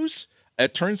good news.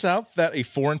 It turns out that a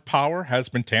foreign power has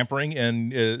been tampering,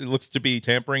 and it looks to be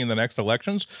tampering in the next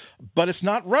elections, but it's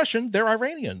not Russian, they're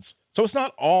Iranians. So it's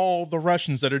not all the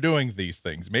Russians that are doing these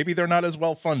things. Maybe they're not as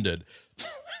well funded.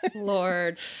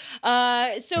 Lord.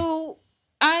 So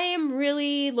I am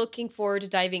really looking forward to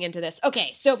diving into this.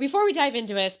 Okay, so before we dive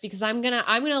into this, because I'm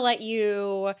gonna let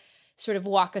you sort of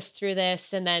walk us through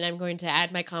this, and then I'm going to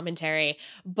add my commentary.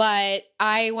 But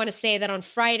I want to say that on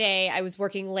Friday, I was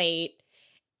working late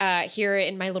here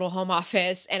in my little home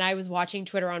office, and I was watching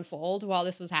Twitter unfold while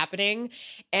this was happening.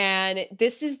 And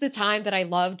this is the time that I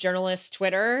love journalist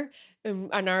Twitter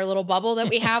on our little bubble that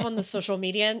we have on the social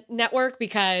media network,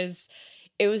 because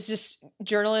it was just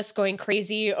journalists going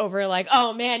crazy over like,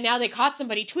 oh man, now they caught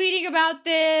somebody tweeting about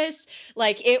this.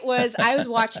 Like I was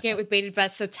watching it with bated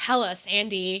breath. So tell us,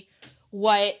 Andy,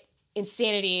 what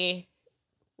insanity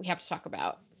we have to talk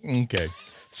about. Okay.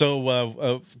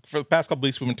 So for the past couple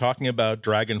weeks, we've been talking about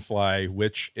Dragonfly,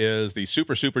 which is the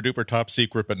super, super duper top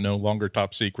secret, but no longer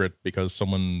top secret because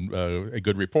someone, a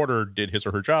good reporter, did his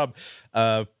or her job.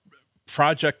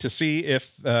 Project to see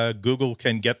if Google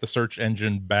can get the search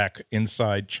engine back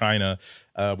inside China,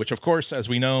 which, of course, as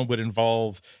we know, would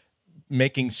involve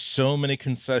making so many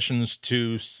concessions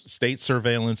to state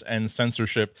surveillance and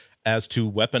censorship as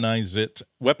to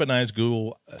weaponize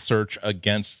Google search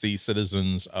against the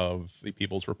citizens of the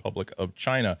People's Republic of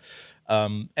China.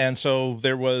 And so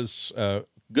there was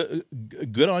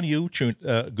good on you,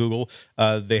 Google.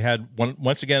 They had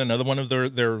once again another one of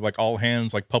their like all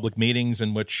hands like public meetings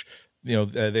in which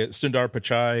Sundar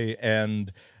Pichai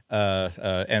and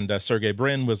Sergey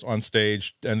Brin was on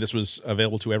stage, and this was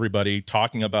available to everybody,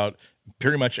 talking about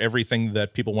pretty much everything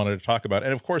that people wanted to talk about.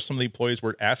 And of course, some of the employees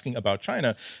were asking about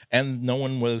China, and no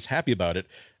one was happy about it.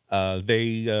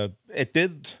 It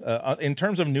did, in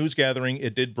terms of news gathering,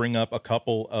 it did bring up a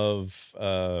couple of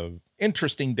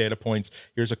interesting data points.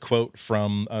 Here's a quote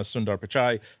from Sundar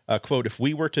Pichai, quote, "If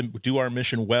we were to do our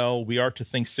mission well, we are to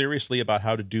think seriously about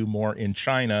how to do more in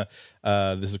China."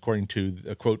 This is according to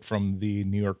a quote from the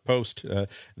New York Post.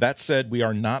 That said, we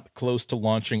are not close to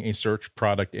launching a search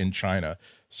product in China.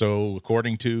 So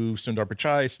according to Sundar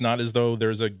Pichai, it's not as though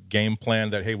there's a game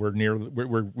plan that, hey,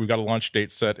 we've got a launch date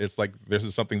set. It's like this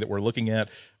is something that we're looking at.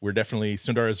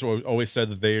 Sundar has always said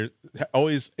that they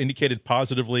always indicated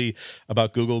positively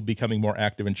about Google becoming more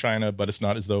active in China, but it's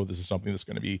not as though this is something that's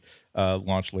going to be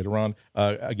launched later on.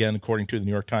 Again, according to the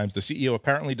New York Times, the CEO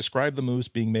apparently described the moves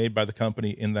being made by the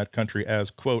company in that country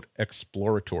as, quote,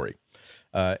 exploratory.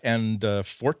 And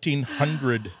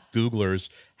 1,400 Googlers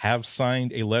have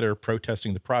signed a letter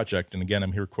protesting the project. And again,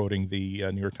 I'm here quoting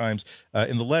the New York Times.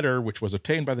 In the letter, which was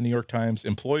obtained by the New York Times,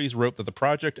 employees wrote that the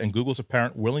project and Google's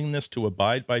apparent willingness to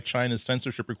abide by China's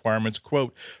censorship requirements,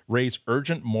 quote, raise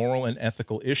urgent moral and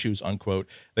ethical issues, unquote.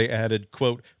 They added,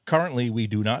 quote, currently, we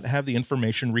do not have the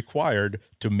information required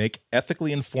to make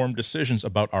ethically informed decisions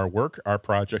about our work, our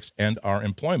projects, and our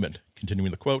employment.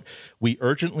 Continuing the quote, we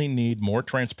urgently need more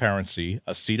transparency,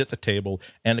 a seat at the table,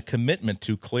 and a commitment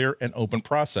to clear and open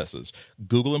processes.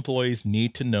 Google employees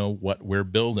need to know what we're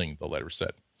building, the letter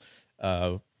said.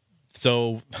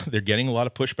 So they're getting a lot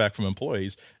of pushback from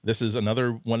employees. This is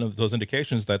another one of those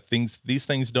indications that these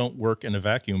things don't work in a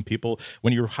vacuum. People,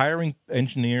 when you're hiring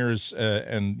engineers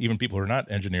and even people who are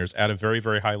not engineers at a very,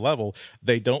 very high level,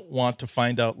 they don't want to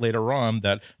find out later on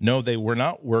that, no, they were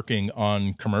not working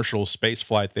on commercial space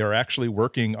flight. They are actually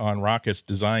working on rockets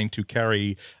designed to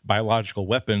carry biological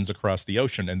weapons across the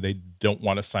ocean, and they don't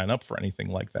want to sign up for anything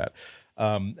like that.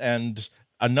 And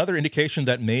another indication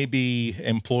that maybe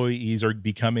employees are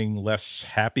becoming less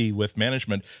happy with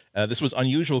management. This was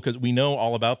unusual because we know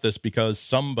all about this because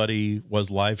somebody was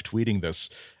live tweeting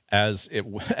this as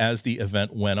the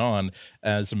event went on.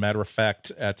 As a matter of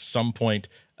fact, at some point,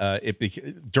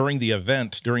 during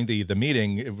the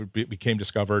meeting, it became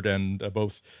discovered, and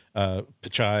both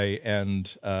Pichai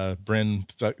and Brin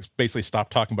basically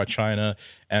stopped talking about China,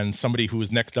 and somebody who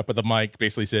was next up at the mic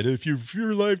basically said, if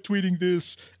you're live tweeting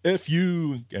this, F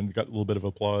you, and got a little bit of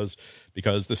applause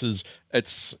because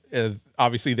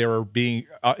obviously they were being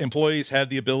employees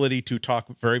had the ability to talk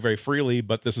very, very freely,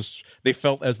 but they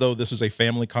felt as though this is a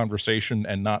family conversation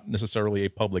and not necessarily a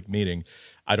public meeting.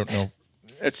 I don't know.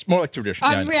 It's more like tradition.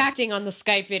 I'm reacting on the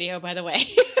Skype video, by the way.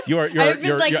 I've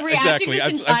been reacting exactly.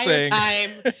 this entire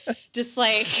time, just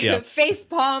like face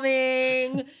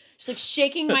palming, just like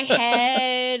shaking my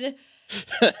head.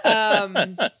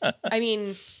 I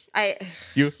mean,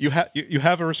 you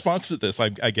have a response to this, I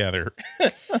gather.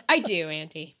 I do,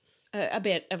 Auntie. A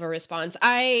bit of a response.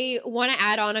 I want to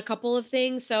add on a couple of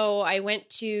things. So I went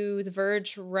to The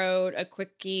Verge, wrote a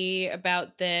quickie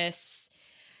about this,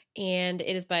 and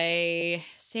it is by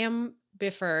Sam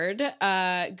Bifford,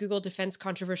 Google Defense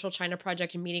Controversial China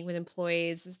Project and Meeting with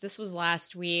Employees. This was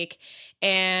last week.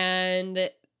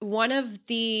 And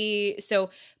Pichai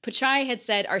had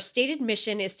said, our stated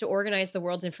mission is to organize the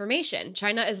world's information.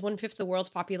 China is 1/5 the world's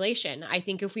population. I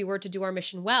think if we were to do our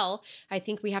mission well, I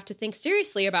think we have to think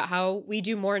seriously about how we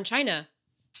do more in China.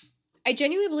 I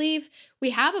genuinely believe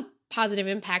we have a positive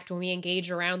impact when we engage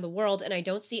around the world, and I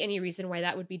don't see any reason why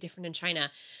that would be different in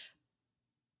China.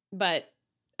 But,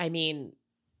 I mean,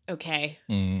 okay.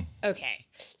 Okay.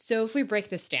 So if we break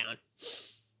this down,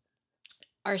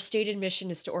 our stated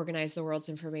mission is to organize the world's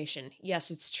information.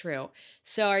 Yes, it's true.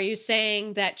 So are you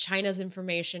saying that China's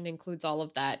information includes all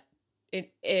of that?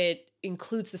 It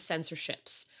includes the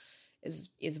censorships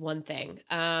is one thing.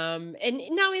 And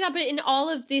not only that, but in all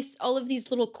of these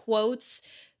little quotes,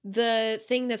 the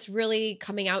thing that's really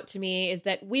coming out to me is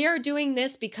that we are doing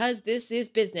this because this is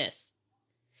business.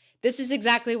 This is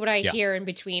exactly what I hear in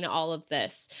between all of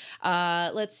this.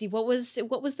 Let's see. What was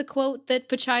the quote that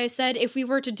Pichai said? If we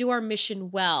were to do our mission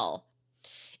well.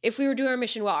 If we were to do our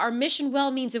mission well. Our mission well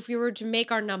means if we were to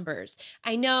make our numbers.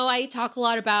 I know I talk a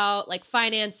lot about like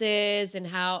finances and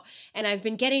I've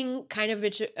been getting kind of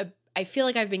I feel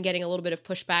like I've been getting a little bit of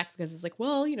pushback because it's like,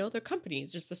 well, they're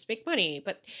companies, they're supposed to make money.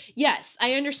 But yes,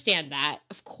 I understand that.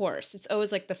 Of course, it's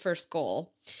always like the first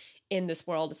goal in this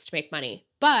world is to make money.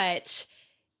 But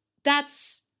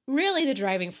that's really the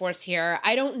driving force here.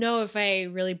 I don't know if I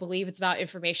really believe it's about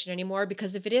information anymore,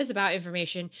 because if it is about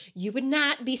information, you would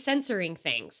not be censoring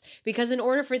things, because in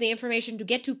order for the information to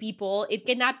get to people, it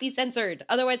cannot be censored.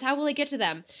 Otherwise, how will it get to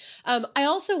them? I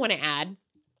also want to add,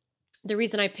 the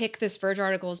reason I pick this Verge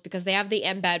article is because they have the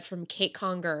embed from Kate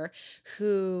Conger,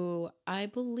 who I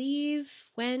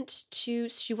believe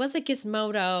she was at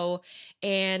Gizmodo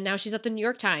and now she's at the New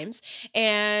York Times.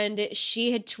 And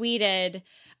she had tweeted,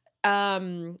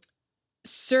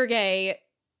 Sergey,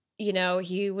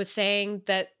 he was saying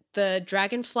that the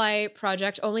Dragonfly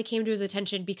project only came to his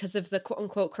attention because of the quote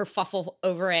unquote kerfuffle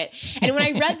over it. And when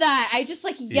I read that, I just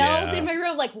yelled in my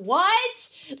room, like, what?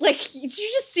 Like, did you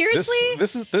just seriously?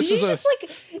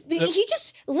 He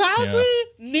just loudly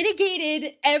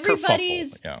mitigated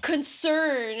everybody's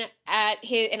concern at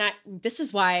his, and this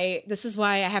is why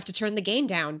I have to turn the gain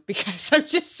down, because I'm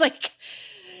just like,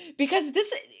 because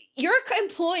your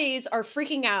employees are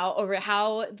freaking out over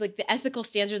how the ethical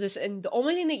standards of this, and the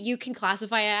only thing that you can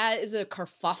classify as is a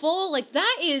kerfuffle. Like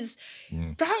that is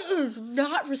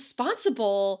not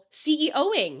responsible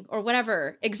CEOing or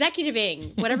whatever,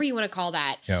 executiving, whatever you want to call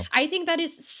that. Yeah. I think that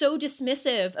is so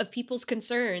dismissive of people's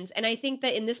concerns. And I think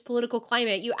that in this political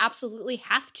climate, you absolutely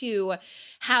have to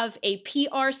have a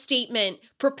PR statement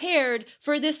prepared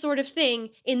for this sort of thing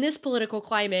in this political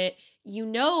climate. You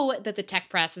know that the tech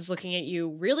press is looking at you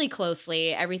really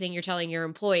closely, everything you're telling your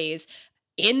employees.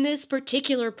 In this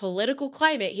particular political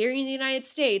climate here in the United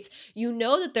States, you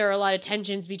know that there are a lot of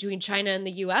tensions between China and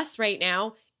the US right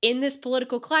now in this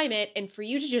political climate. And for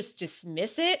you to just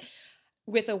dismiss it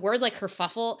with a word like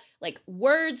kerfuffle, like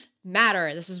words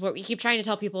matter. This is what we keep trying to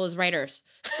tell people as writers.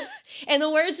 And the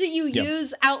words that you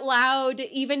use out loud,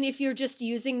 even if you're just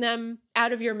using them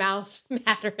out of your mouth,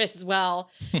 matter as well.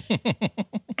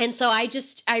 And so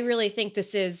I really think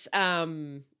this is,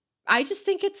 I just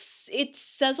think it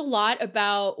says a lot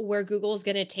about where Google is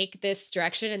going to take this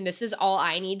direction. And this is all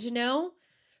I need to know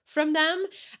from them.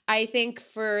 I think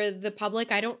for the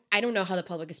public, I don't know how the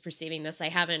public is perceiving this. I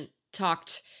haven't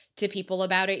talked to people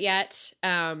about it yet.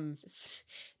 It's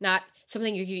not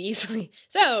something you can easily.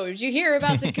 So, did you hear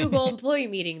about the Google employee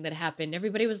meeting that happened?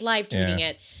 Everybody was live tweeting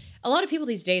it. A lot of people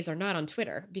these days are not on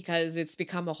Twitter because it's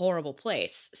become a horrible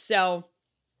place. So,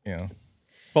 yeah.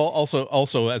 Well,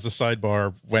 also as a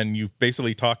sidebar, when you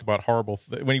basically talk about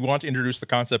when you want to introduce the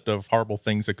concept of horrible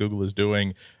things that Google is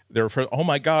doing, oh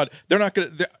my God,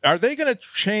 are they going to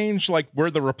change like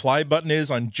where the reply button is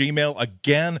on Gmail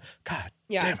again? God,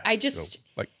 damn it.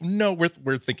 No,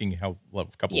 we're thinking a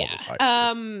couple levels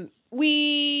higher.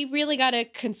 We really got to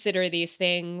consider these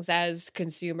things as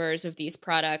consumers of these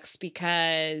products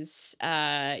because,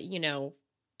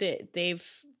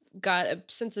 they've got a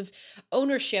sense of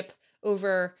ownership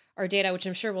over our data, which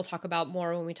I'm sure we'll talk about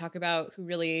more when we talk about who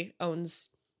really owns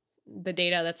the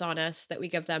data that's on us that we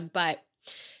give them. But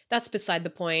that's beside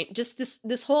the point. Just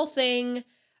this whole thing,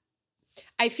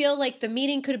 I feel like the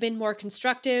meeting could have been more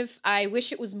constructive. I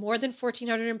wish it was more than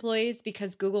 1,400 employees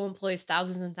because Google employs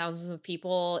thousands and thousands of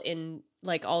people in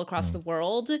like all across the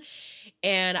world.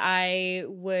 And I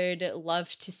would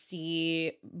love to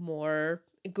see more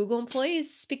Google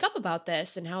employees speak up about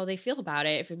this and how they feel about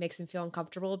it if it makes them feel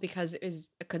uncomfortable, because as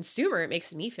a consumer, it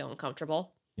makes me feel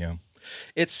uncomfortable. Yeah.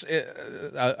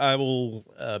 I will,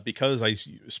 because I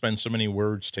spend so many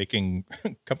words taking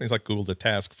companies like Google to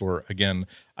task for, again,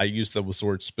 I use those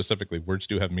words specifically. Words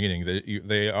do have meaning.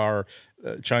 They are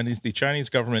Chinese. The Chinese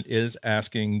government is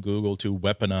asking Google to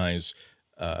weaponize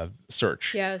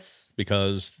search. Yes.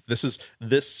 Because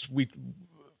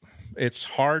it's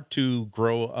hard to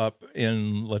grow up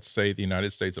in, let's say, the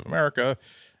United States of America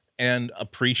and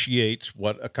appreciate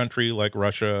what a country like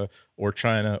Russia or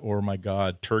China or, my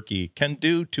God, Turkey can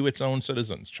do to its own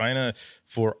citizens. China,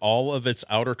 for all of its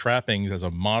outer trappings as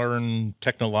a modern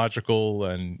technological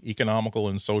and economical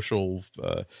and social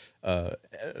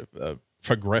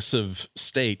progressive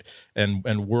state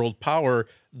and world power,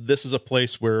 this is a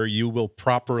place where you will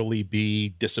properly be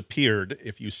disappeared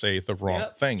if you say the wrong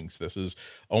things. This is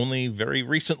only very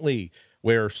recently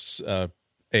where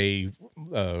a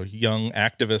young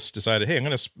activist decided, hey, I'm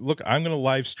going to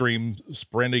live stream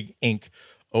spreading ink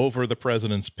over the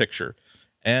president's picture.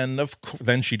 And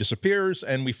then she disappears,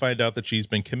 and we find out that she's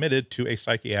been committed to a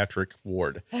psychiatric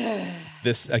ward.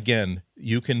 This, again,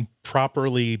 you can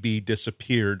properly be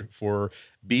disappeared for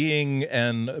being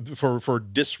and for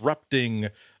disrupting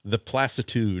the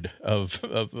placidity of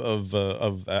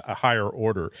a higher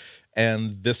order.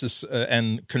 And this is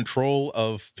and control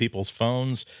of people's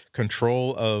phones,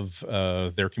 control of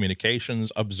their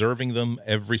communications, observing them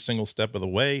every single step of the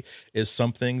way is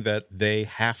something that they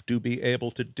have to be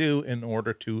able to do in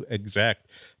order to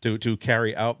to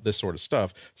carry out this sort of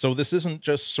stuff. So this isn't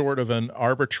just sort of an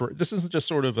arbitrary. This isn't just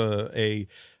sort of an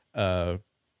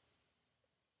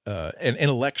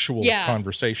intellectual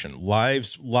conversation.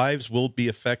 Lives will be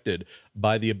affected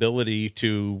by the ability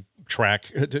to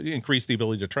increase the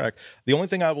ability to track. The only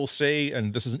thing I will say,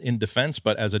 and this isn't in defense,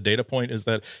 but as a data point, is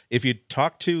that if you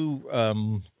talk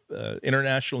to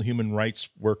international human rights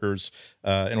workers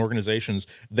and organizations,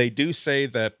 they do say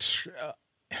that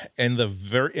in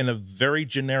a very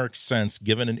generic sense,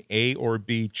 given an A or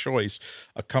B choice,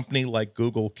 a company like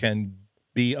Google can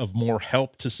be of more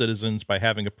help to citizens by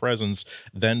having a presence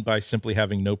than by simply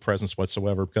having no presence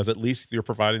whatsoever, because at least you're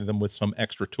providing them with some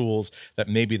extra tools that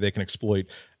maybe they can exploit.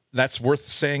 That's worth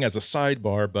saying as a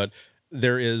sidebar, but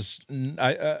there is,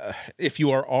 if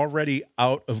you are already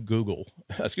out of Google,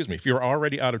 if you're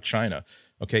already out of China,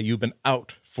 okay, you've been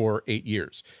out for 8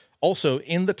 years. Also,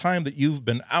 in the time that you've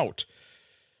been out,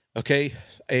 okay,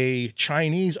 a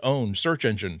Chinese-owned search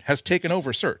engine has taken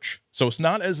over search. So it's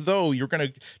not as though you're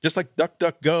going to, just like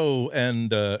DuckDuckGo and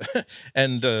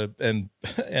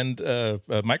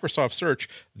Microsoft Search,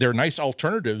 they're nice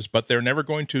alternatives, but they're never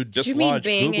going to dislodge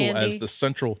Bing, Google Andy? as the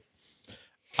central.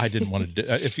 I didn't want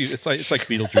to. It's like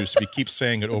Beetlejuice. If you keep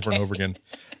saying it over and over again.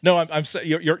 No, I'm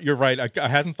you're right. I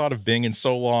hadn't thought of Bing in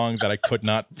so long that I could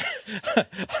not.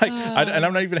 And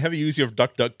I'm not even a heavy user of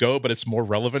DuckDuckGo, but it's more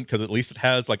relevant because at least it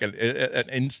has like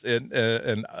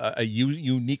a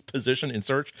unique position in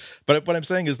search. But what I'm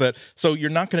saying is that so you're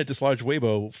not going to dislodge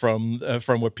Weibo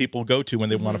from what people go to when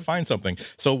they want to find something.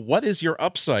 So what is your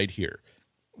upside here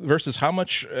versus how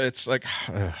much it's like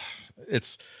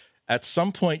it's. At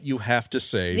some point, you have to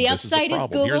say The this upside is, is the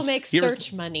problem. Google makes here's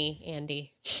search money,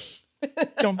 Andy.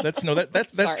 that's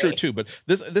Sorry. true too. But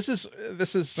this is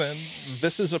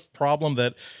a problem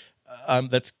that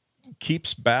that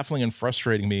keeps baffling and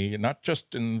frustrating me. Not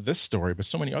just in this story, but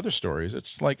so many other stories.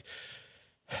 It's like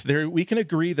we can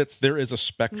agree that there is a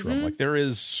spectrum. Like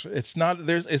it's not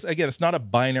a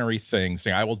binary thing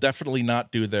saying I will definitely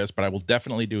not do this, but I will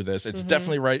definitely do this. It's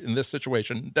definitely right in this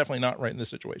situation, definitely not right in this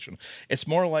situation. It's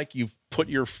more like you've put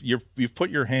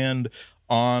your hand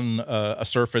on a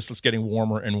surface that's getting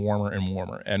warmer and warmer and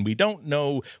warmer. And we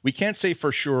can't say for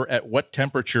sure at what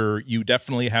temperature you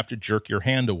definitely have to jerk your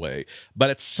hand away. But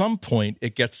at some point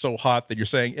it gets so hot that you're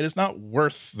saying it is not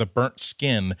worth the burnt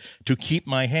skin to keep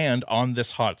my hand on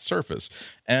this hot surface.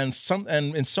 And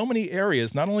in so many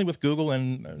areas, not only with Google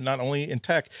and not only in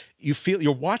tech,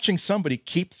 you're watching somebody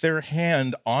keep their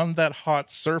hand on that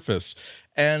hot surface.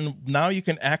 And now you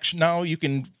can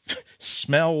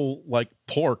smell like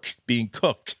pork being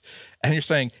cooked. And you're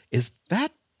saying, is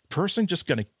that person just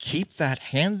going to keep that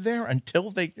hand there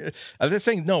until they're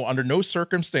saying, no, under no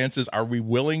circumstances are we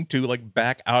willing to like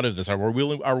back out of this. Are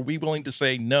we willing to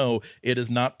say, no, it is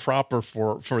not proper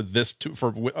for us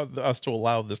to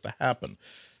allow this to happen.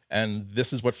 And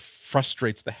this is what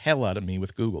frustrates the hell out of me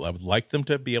with Google. I would like them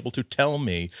to be able to tell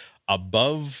me,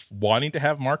 above wanting to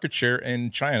have market share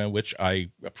in China, which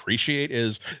I appreciate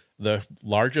is the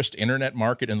largest internet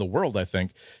market in the world, I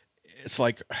think. It's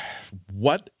like,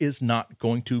 what is not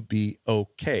going to be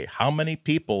okay? How many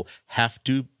people have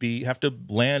to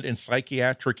land in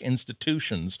psychiatric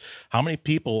institutions? How many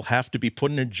people have to be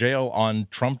put in jail on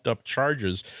trumped up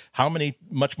charges? How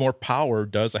much more power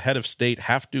does a head of state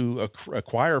have to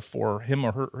acquire for him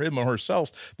or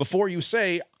herself before you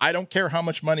say, I don't care how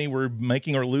much money we're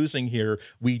making or losing here,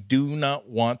 we do not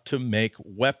want to make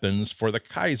weapons for the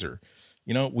Kaiser.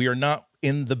 We are not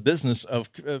in the business of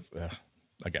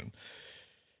again.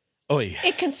 Oy.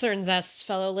 It concerns us,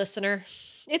 fellow listener.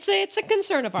 It's a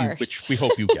concern of ours. Which we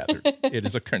hope you gathered. It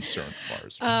is a concern of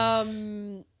ours.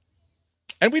 And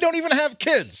we don't even have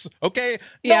kids, okay?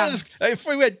 Yeah. If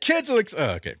we had kids,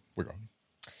 okay, we're going.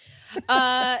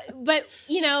 But,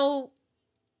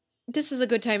 this is a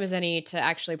good time as any to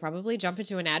actually probably jump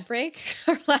into an ad break,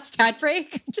 our last ad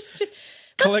break.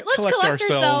 Let's collect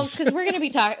ourselves because we're going to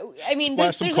be talking. I mean,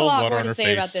 there's a lot more to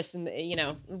say about this, and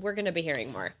we're going to be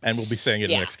hearing more, and we'll be saying it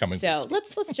in the next coming. So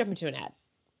let's jump into an ad.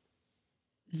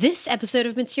 This episode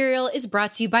of Material is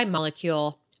brought to you by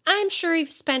Molecule. I'm sure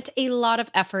you've spent a lot of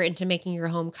effort into making your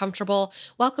home comfortable,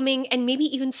 welcoming, and maybe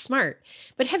even smart.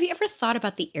 But have you ever thought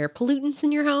about the air pollutants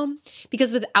in your home?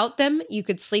 Because without them, you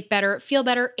could sleep better, feel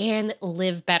better, and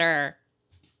live better.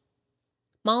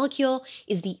 Molecule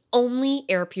is the only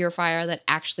air purifier that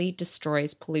actually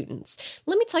destroys pollutants.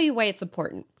 Let me tell you why it's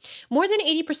important. More than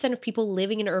 80% of people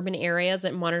living in urban areas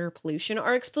that monitor pollution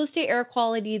are exposed to air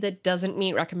quality that doesn't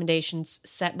meet recommendations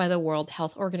set by the World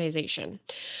Health Organization.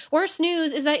 Worse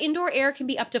news is that indoor air can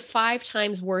be up to 5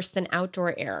 times worse than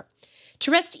outdoor air. To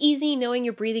rest easy knowing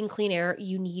you're breathing clean air,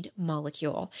 you need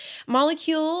Molecule.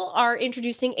 Molecule are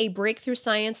introducing a breakthrough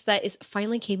science that is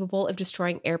finally capable of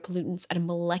destroying air pollutants at a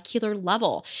molecular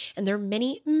level. And their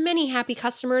many, many happy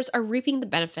customers are reaping the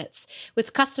benefits,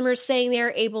 with customers saying they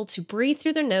are able to breathe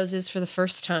through their noses for the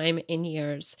first time in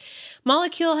years.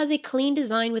 Molecule has a clean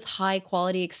design with high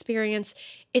quality experience.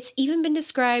 It's even been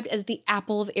described as the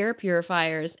Apple of air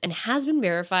purifiers and has been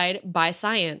verified by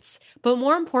science. But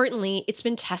more importantly, it's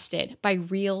been tested by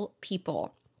real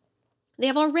people. They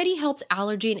have already helped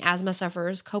allergy and asthma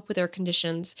sufferers cope with their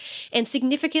conditions and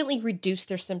significantly reduce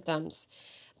their symptoms.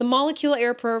 The Molecule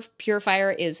air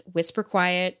purifier is whisper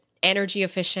quiet, energy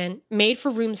efficient, made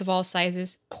for rooms of all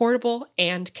sizes, portable,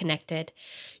 and connected.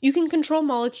 You can control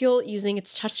Molecule using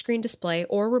its touchscreen display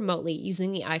or remotely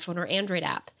using the iPhone or Android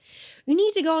app. You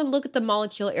need to go and look at the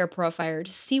Molecule air purifier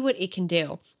to see what it can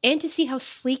do and to see how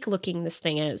sleek looking this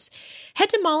thing is. Head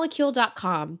to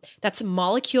molecule.com. That's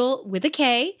Molecule with a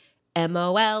K,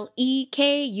 MOLEKULE.com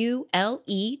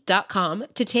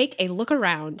to take a look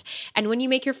around. And when you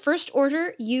make your first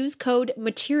order, use code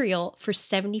MATERIAL for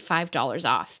 $75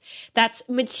 off. That's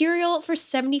MATERIAL for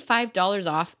 $75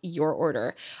 off your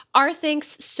order. Our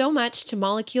thanks so much to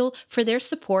Molecule for their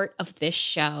support of this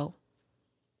show.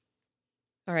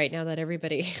 All right, now that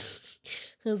everybody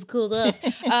has cooled off,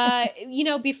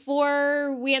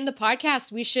 before we end the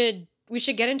podcast, we should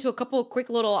get into a couple of quick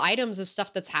little items of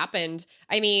stuff that's happened.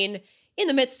 I mean, in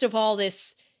the midst of all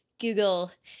this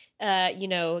Google,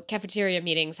 cafeteria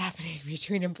meetings happening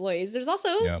between employees, there's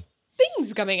also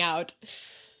things coming out.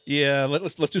 Yeah,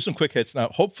 let's do some quick hits now.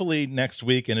 Hopefully next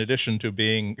week, in addition to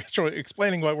being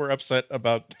explaining why we're upset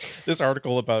about this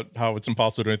article about how it's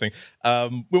impossible to do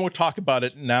anything, we won't talk about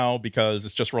it now because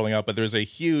it's just rolling out. But there's a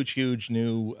huge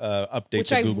new update, which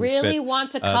to I Google really Fit,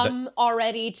 want to come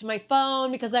already to my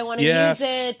phone because I want to use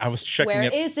it. I was checking Where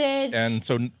it, is it? and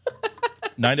so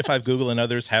 9 to 5 Google and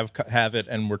others have it,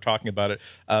 and we're talking about it.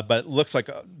 But it looks like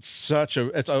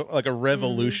like a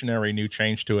revolutionary new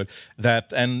change to it.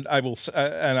 And I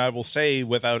will say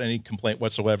without any complaint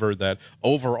whatsoever that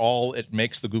overall it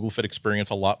makes the Google Fit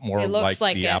experience a lot more like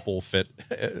the Apple Fit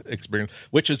experience,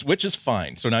 which is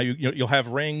fine. So now you'll have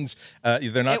rings.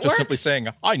 They're not just simply saying,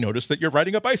 "I noticed that you're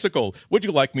riding a bicycle. Would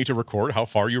you like me to record how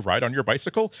far you ride on your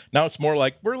bicycle?" Now it's more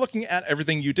like, we're looking at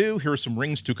everything you do. Here are some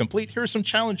rings to complete. Here are some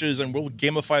challenges, and we'll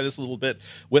gamify this a little bit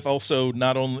with also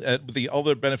not only the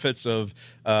other benefits of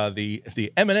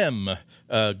the M&M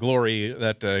glory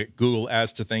that Google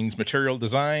adds to things, material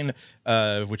design,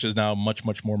 which is now much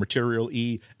more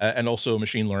material-y, and also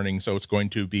machine learning. So it's going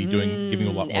to be giving you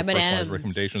a lot more M&Ms. personalized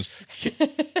recommendations.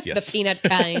 Yes. The peanut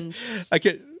kind.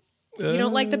 You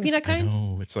don't like the peanut kind?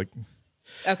 No, it's like.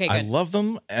 Okay, good. I love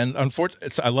them, and unfortunately,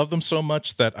 I love them so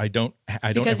much that I don't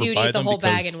because ever you buy eat the them whole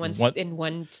bag in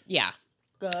one. Yeah.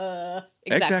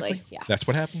 Exactly. Yeah. That's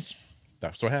what happens.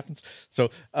 So,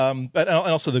 but and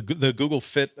also the Google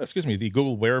Fit, the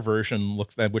Google Wear version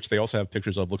which they also have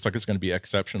pictures of, looks like it's going to be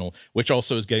exceptional, which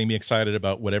also is getting me excited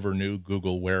about whatever new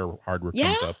Google Wear hardware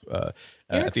comes up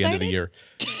at the end of the year.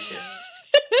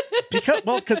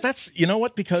 Because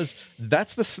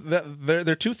that's there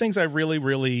are two things I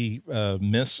really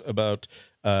miss about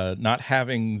not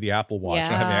having the Apple Watch,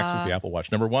 not having access to the Apple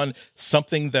Watch. Number one,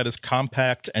 something that is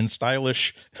compact and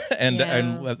stylish and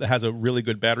has a really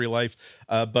good battery life,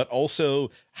 but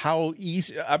also how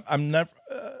easy.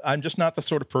 I'm just not the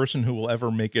sort of person who will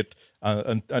ever make it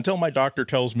until my doctor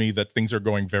tells me that things are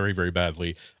going very, very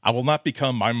badly. I will not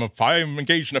become. I'm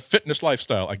engaged in a fitness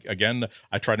lifestyle.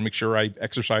 I try to make sure I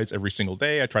exercise every single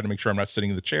day. I try to make sure I'm not sitting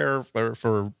in the chair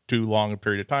for too long a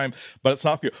period of time. But it's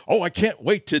not. I can't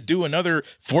wait to do another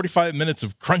 45 minutes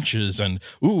of crunches and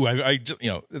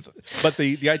But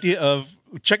the idea of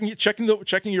checking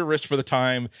your wrist for the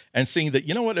time and seeing that,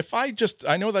 if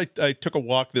I know that I took a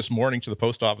walk this morning to the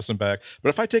post office and back, but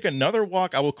if I take another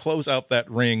walk, I will close out that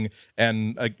ring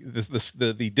and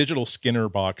the digital Skinner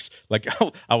box. Like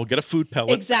I will get a food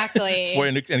pellet exactly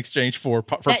in exchange for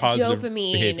that positive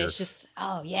dopamine behavior. It's just,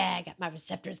 I got my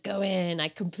receptors going. I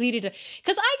completed it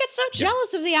because I get so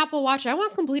jealous of the Apple Watch. I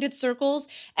want completed circles,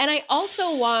 and I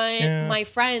also want my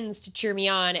friends to cheer me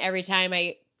on every time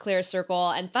I clear a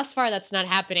circle, and thus far that's not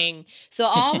happening. So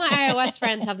all my iOS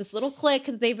friends have this little clique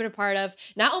that they've been a part of.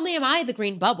 Not only am I the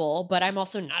green bubble, but I'm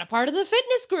also not a part of the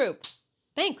fitness group.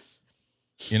 Thanks.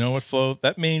 You know what, Flo?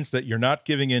 That means that you're not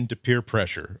giving in to peer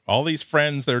pressure. All these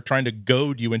friends that are trying to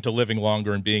goad you into living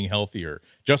longer and being healthier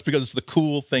just because it's the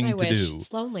cool thing to do.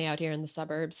 It's lonely out here in the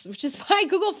suburbs, which is why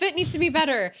Google Fit needs to be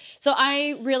better. So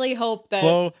I really hope that...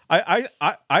 Flo,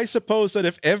 I suppose that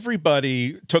if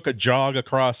everybody took a jog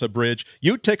across a bridge,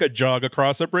 you'd take a jog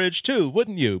across a bridge too,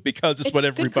 wouldn't you? Because it's what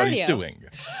everybody's doing.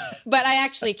 But I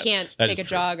actually can't take a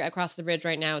jog across the bridge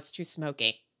right now. It's too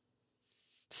smoky.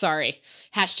 Sorry.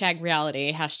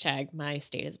 #reality. #my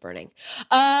state is burning.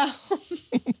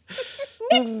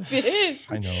 Next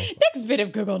bit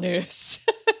of Google news.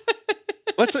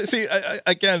 Let's see.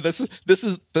 Again, this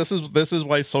is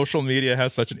why social media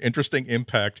has such an interesting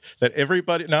impact. That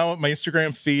everybody now, my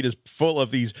Instagram feed is full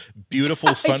of these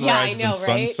beautiful sunrises and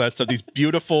sunsets of these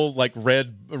beautiful like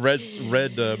red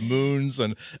moons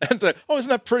and isn't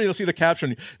that pretty? Let's see the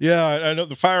caption. Yeah, I know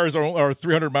the fires are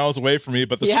 300 miles away from me,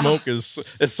 but the smoke is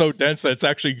so dense that it's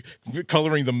actually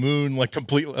coloring the moon like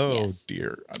completely. Oh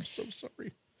dear, I'm so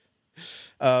sorry.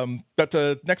 But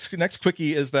next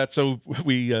quickie is that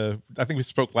I think we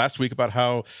spoke last week about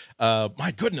how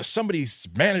my goodness, somebody's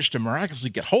managed to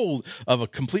miraculously get hold of a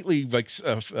completely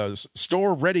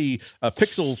store ready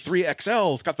Pixel 3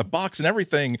 XL. It's got the box and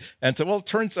everything, and so it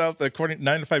turns out that according to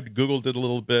 9 to 5 Google did a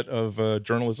little bit of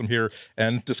journalism here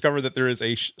and discovered that there is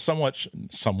a somewhat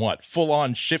full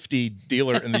on shifty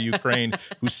dealer in the Ukraine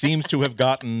who seems to have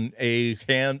gotten his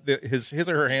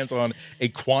or her hands on a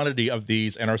quantity of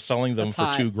these and are selling them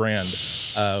for $2,000.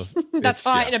 That's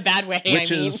hot in a bad way. And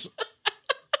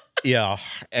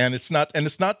it's not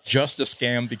just a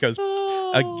scam because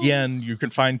again, you can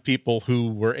find people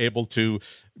who were able to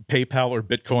PayPal or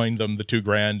Bitcoin them the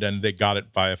 $2,000 and they got it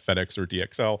via FedEx or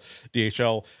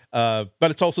DHL.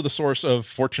 But it's also the source of,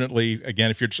 fortunately,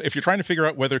 again, if you're trying to figure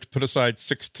out whether to put aside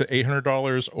 $600 to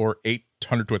 $800 or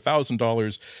 $800 to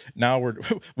 $1,000, now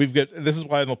we've got, this is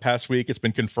why in the past week it's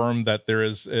been confirmed that there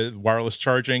is wireless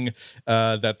charging,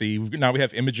 now we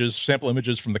have sample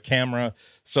images from the camera.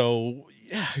 So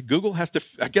yeah, Google has to,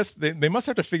 I guess they must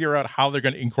have to figure out how they're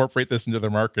going to incorporate this into their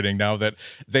marketing now that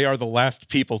they are the last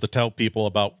people to tell people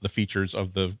about the features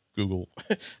of the Google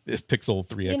Pixel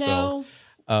 3 XL. You know,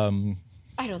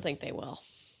 I don't think they will.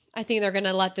 I think they're going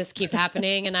to let this keep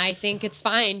happening, and I think it's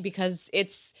fine because it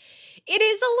is a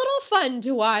little fun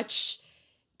to watch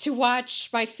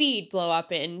my feed blow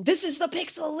up in, this is the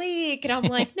Pixel leak, and I'm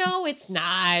like, no, it's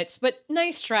not, but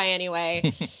nice try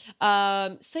anyway.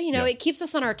 So it keeps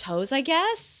us on our toes, I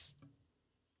guess.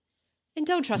 And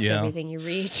don't trust everything you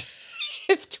read.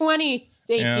 If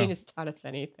 2018 has taught us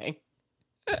anything,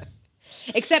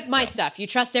 except my stuff, you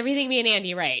trust everything me and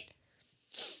Andy write.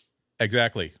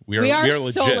 Exactly. We are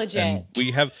legit. So legit. And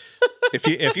we have.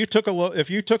 If you took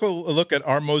a look at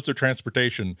our modes of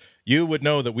transportation, you would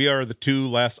know that we are the two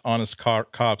last honest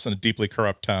cops in a deeply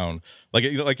corrupt town. Like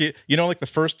the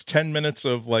first 10 minutes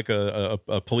of like a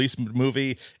police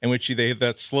movie in which they have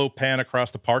that slow pan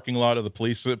across the parking lot of the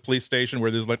police station where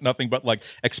there's like nothing but like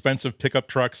expensive pickup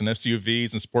trucks and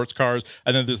SUVs and sports cars,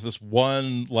 and then there's this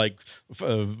one like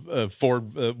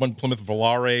Ford one Plymouth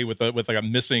Volare with like a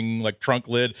missing like trunk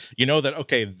lid. You know that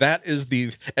that is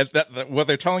that what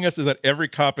they're telling us is that every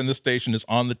cop in this station is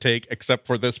on the take except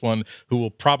for this one, who will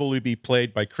probably be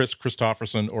played by Chris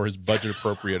Christopherson or his budget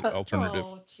appropriate alternative.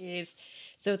 Oh, jeez.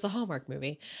 So it's a Hallmark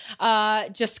movie.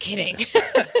 Just kidding.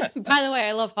 By the way,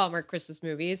 I love Hallmark Christmas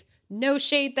movies. No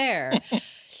shade there.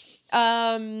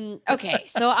 Okay,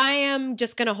 so I am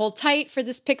just going to hold tight for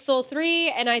this Pixel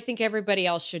 3, and I think everybody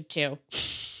else should too.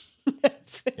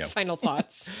 Final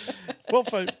thoughts. Well,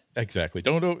 exactly.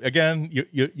 Don't again.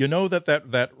 You know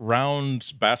that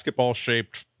round basketball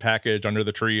shaped package under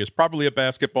the tree is probably a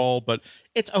basketball, but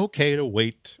it's okay to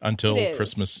wait until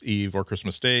Christmas Eve or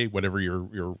Christmas Day, whatever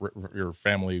your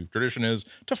family tradition is,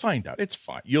 to find out. It's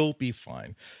fine. You'll be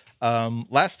fine.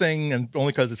 Last thing, and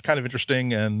only because it's kind of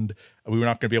interesting, and we were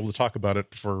not going to be able to talk about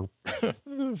it for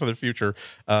the future.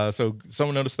 So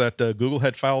someone noticed that Google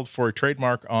had filed for a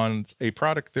trademark on a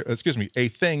a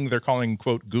thing they're calling,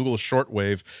 quote, Google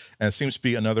Shortwave, and it seems to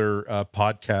be another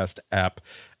podcast app.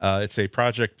 It's a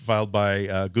project filed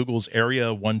by Google's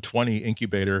Area 120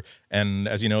 incubator, and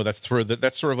as you know, that's sort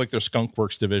of like their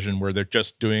Skunkworks division, where they're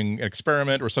just doing an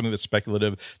experiment or something that's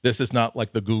speculative. This is not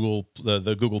like the Google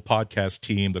podcast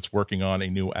team that's working on a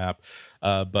new app.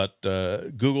 But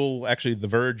Google, actually, The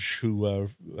Verge, who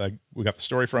we got the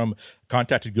story from,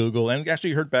 contacted Google and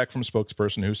actually heard back from a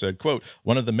spokesperson who said, quote,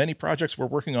 one of the many projects we're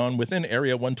working on within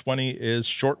Area 120 is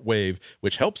Shortwave,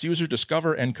 which helps users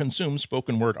discover and consume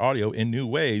spoken word audio in new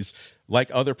ways. Like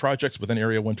other projects within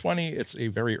Area 120, it's a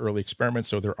very early experiment,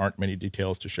 so there aren't many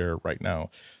details to share right now.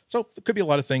 So there could be a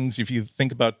lot of things if you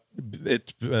think about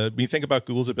it. You think about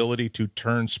Google's ability to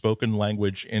turn spoken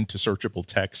language into searchable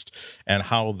text and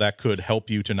how that could help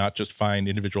you to not just find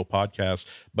individual podcasts,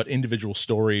 but individual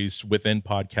stories within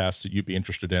podcasts that you'd be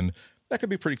interested in. That could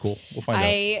be pretty cool. We'll find out.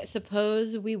 I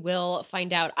suppose we will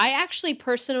find out. I actually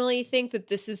personally think that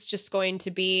this is just going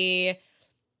to be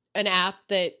an app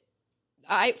that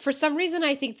for some reason,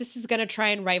 I think this is going to try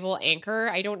and rival Anchor.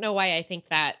 I don't know why I think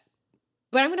that,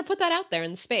 but I'm going to put that out there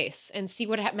in space and see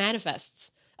what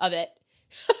manifests of it.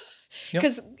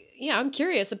 Because, I'm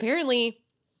curious. Apparently,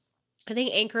 I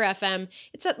think Anchor FM,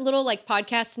 it's that little like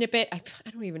podcast snippet. I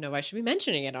don't even know if I should be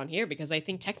mentioning it on here because I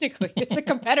think technically it's a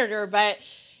competitor, but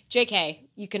JK,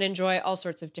 you can enjoy all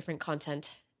sorts of different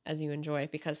content as you enjoy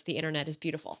because the internet is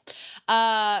beautiful.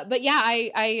 But yeah,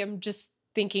 I am just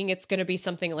thinking it's going to be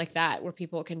something like that where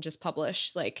people can just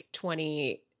publish like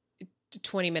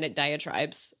 20-minute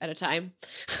diatribes at a time.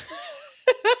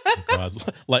 Oh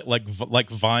God, like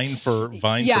Vine for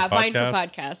Vine. Yeah, for Vine for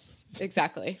podcasts.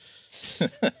 Exactly.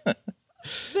 But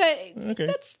okay.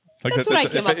 that's what I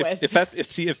came up with.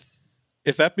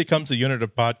 If that becomes a unit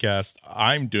of podcast,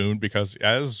 I'm doomed because,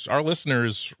 as our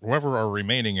listeners, whoever are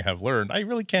remaining, have learned, I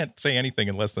really can't say anything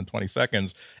in less than 20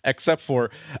 seconds, except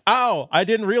for, ow, I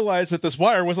didn't realize that this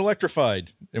wire was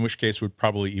electrified, in which case would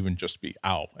probably even just be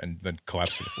ow, and then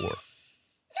collapse to the floor.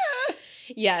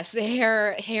 Yes,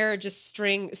 hair just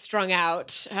strung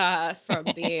out from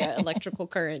the electrical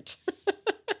current.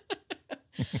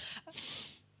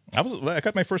 I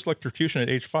got my first electrocution at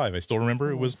age 5. I still remember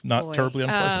it was not terribly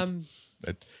unpleasant.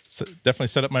 It definitely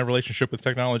set up my relationship with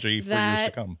technology for years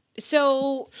to come.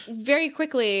 So very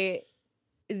quickly,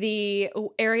 the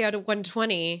Area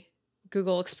 120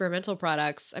 Google experimental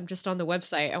products. I'm just on the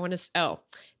website. I want to.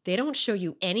 They don't show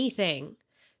you anything.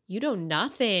 You know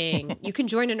nothing. You can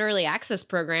join an early access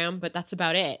program, but that's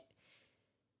about it.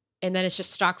 And then it's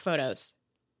just stock photos,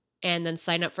 and then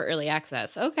sign up for early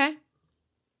access. Okay.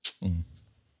 Mm.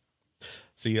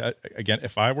 See, again,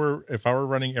 if I were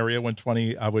running Area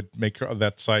 120, I would make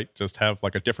that site just have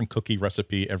like a different cookie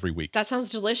recipe every week. That sounds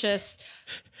delicious.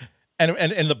 And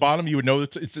in the bottom, you would know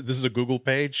this is a Google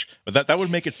page, but that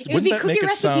would make it. It would be that cookie make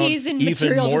it sound recipes and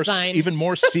material design. Even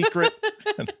more secret?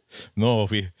 No,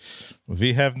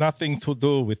 we have nothing to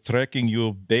do with tracking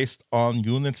you based on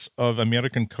units of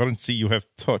American currency you have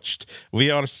touched.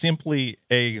 We are simply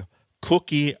a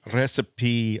cookie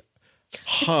recipe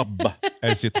hub,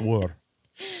 as it were.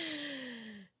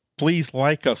 Please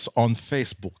like us on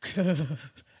Facebook.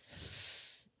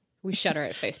 We shudder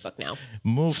at Facebook now.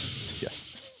 Yes.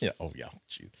 Yeah. Oh, yeah.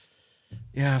 Jeez.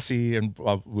 Yeah. See, and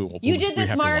you did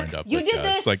this, Mark. You did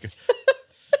this. It's like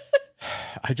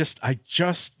I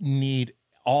just need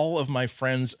all of my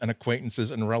friends and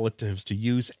acquaintances and relatives to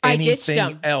use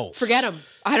anything else. Forget them.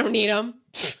 I don't need them.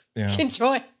 Yeah.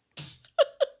 Enjoy.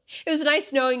 It was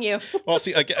nice knowing you. Well,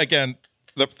 see, again.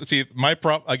 My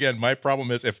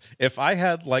problem is if I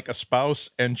had like a spouse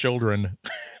and children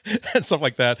and stuff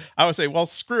like that, I would say, well,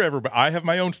 screw everybody. I have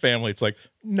my own family. It's like,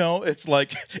 no, it's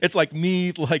like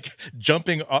me like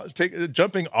jumping off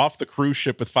the cruise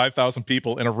ship with 5,000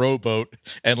 people in a rowboat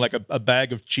and like a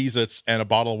bag of Cheez-Its and a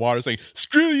bottle of water, saying,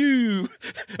 screw you,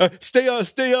 stay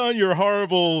on your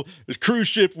horrible cruise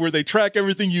ship where they track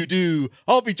everything you do.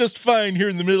 I'll be just fine here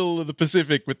in the middle of the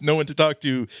Pacific with no one to talk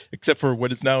to except for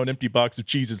what is now an empty box of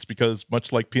Cheez-Its, because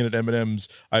much like peanut M&Ms,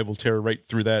 I will tear right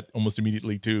through that almost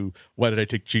immediately to, why did I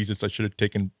take Cheez-Its? I should have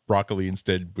taken broccoli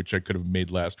instead, which I could have made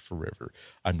last forever.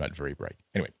 I'm not very bright.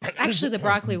 Anyway. Actually, the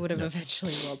broccoli would have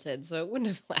eventually wilted, so it wouldn't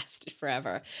have lasted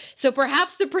forever. So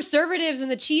perhaps the preservatives in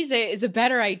the Cheez-It is a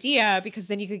better idea, because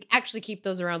then you could actually keep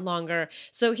those around longer.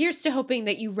 So here's to hoping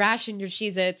that you ration your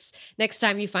Cheez-Its next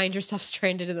time you find yourself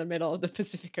stranded in the middle of the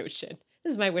Pacific Ocean.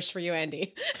 This is my wish for you,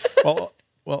 Andy. Well,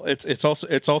 it's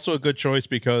also a good choice,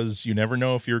 because you never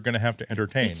know if you're going to have to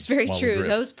entertain. It's very true.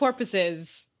 Those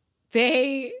porpoises,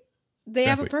 they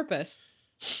have a purpose.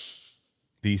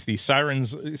 These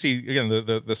sirens, see, again,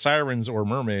 the sirens, or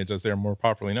mermaids as they're more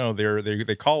popularly known,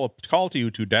 they call to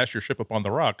you to dash your ship up on the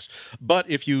rocks. But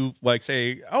if you like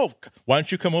say, oh, why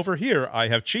don't you come over here? I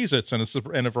have Cheez-Its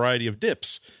and a variety of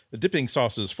dipping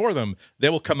sauces for them. They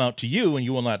will come out to you and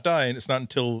you will not die. And it's not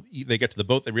until they get to the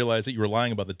boat they realize that you were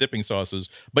lying about the dipping sauces,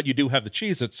 but you do have the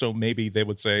Cheez-Its. So maybe they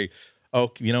would say,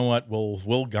 oh, you know what?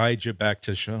 We'll guide you back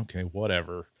to okay,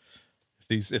 whatever.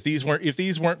 If these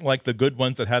weren't like the good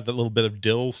ones that had the little bit of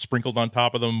dill sprinkled on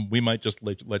top of them, we might just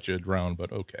let you drown.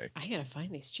 But okay, I gotta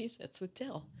find these Cheez-Its with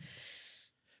dill.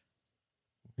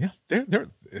 Yeah, they're.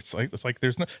 It's like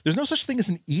there's no such thing as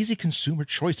an easy consumer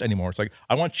choice anymore. It's like,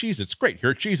 I want Cheez-Its. Great, here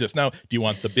are Cheez-Its. Now, do you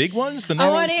want the big ones, the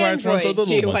normal size ones, or the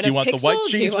little ones? Do you want the white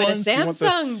cheese ones? Do you want a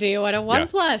Samsung? Do you want a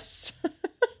OnePlus?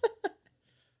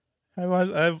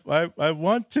 I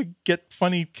want to get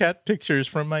funny cat pictures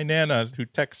from my Nana, who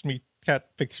texts me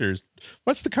cat pictures.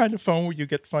 What's the kind of phone where you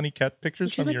get funny cat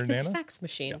pictures from your Nana? Fax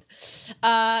machine.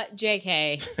 Yeah.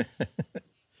 JK.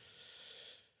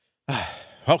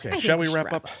 Okay, shall we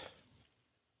wrap up?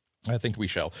 I think we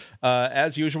shall.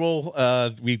 As usual,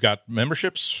 we've got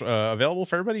memberships available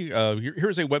for everybody.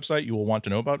 Here's a website you will want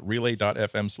to know about,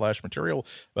 relay.fm/material,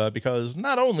 because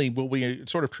not only will we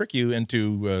sort of trick you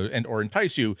into or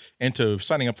entice you into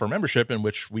signing up for a membership in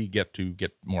which we get to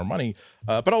get more money,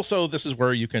 but also this is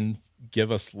where you can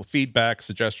give us feedback,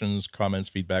 suggestions, comments,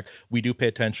 feedback. We do pay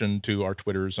attention to our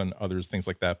Twitters and others, things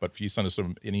like that. But if you send us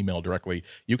an email directly,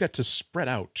 you get to spread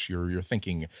out your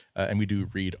thinking, and we do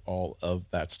read all of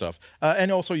that stuff.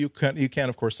 And also, you can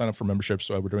of course sign up for memberships.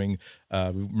 So we're doing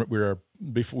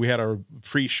we had our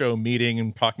pre-show meeting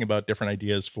and talking about different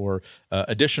ideas for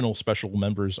additional special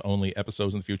members only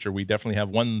episodes in the future. We definitely have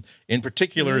one in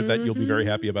particular that you'll be very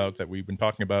happy about, that we've been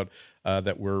talking about,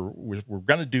 that we're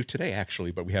going to do today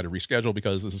actually, but we had to reschedule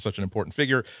because this is such an important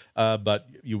figure. But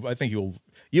I think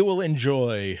you will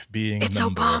enjoy being a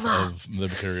member of the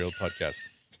Material Podcast.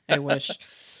 I wish.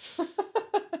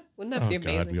 Wouldn't that be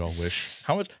amazing? God, we all wish.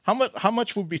 How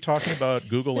much would we be talking about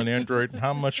Google and Android, and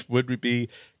how much would we be?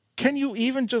 Can you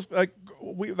even just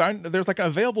there's like an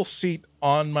available seat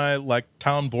on my like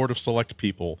town board of select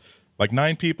people, like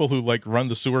 9 people who like run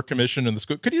the sewer commission and the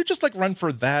school. Could you just like run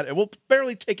for that? It will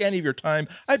barely take any of your time.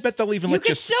 I bet they'll even let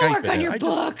you Skype it. You can still work on your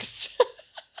books.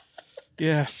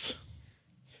 Yes,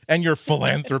 and your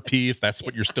philanthropy if that's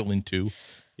what you're still into.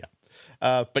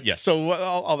 But yeah, so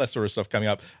all that sort of stuff coming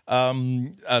up.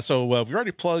 So we've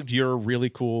already plugged your really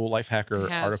cool Life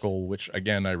Hacker article, which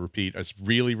again, I repeat, is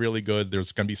really, really good.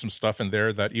 There's going to be some stuff in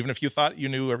there that even if you thought you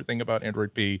knew everything about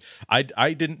Android P,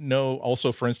 I didn't know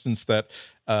also, for instance, that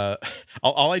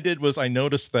all I did was I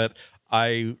noticed that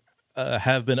I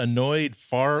have been annoyed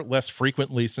far less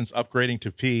frequently since upgrading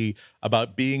to P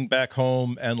about being back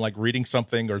home and like reading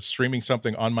something or streaming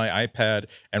something on my iPad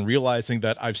and realizing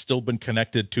that I've still been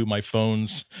connected to my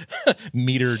phone's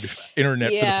metered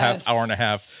internet for the past hour and a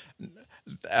half.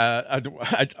 And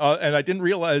I didn't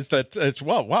realize that it's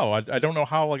wow. I don't know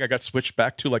how like I got switched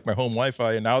back to like my home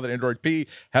Wi-Fi, and now that Android P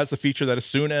has the feature that as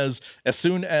soon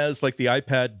as like the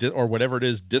iPad or whatever it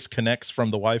is disconnects from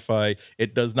the Wi-Fi,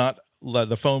 it does not.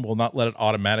 The phone will not let it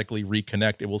automatically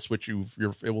reconnect. It will switch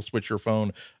your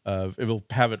phone. It will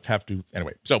have to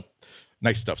anyway. So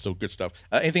nice stuff. So good stuff.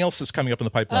 Anything else that's coming up in the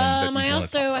pipeline? I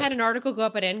also had an article go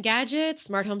up at Engadget,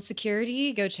 Smart Home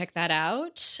Security. Go check that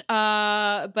out.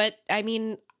 But I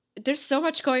mean, there's so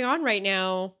much going on right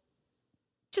now.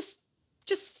 Just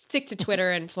stick to Twitter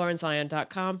and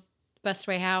FlorenceIon.com. Best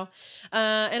way how.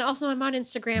 And also I'm on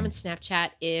Instagram and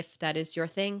Snapchat if that is your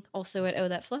thing. Also at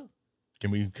OThatFlow. Can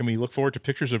we look forward to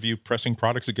pictures of you pressing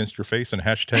products against your face and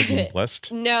hashtag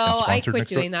blessed? No, I quit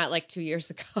doing that like 2 years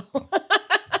ago.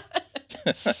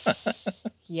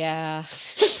 Yeah.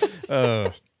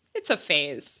 It's a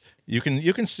phase. You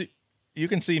can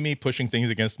see me pushing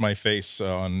things against my face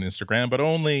on Instagram, but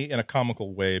only in a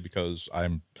comical way because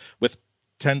I'm with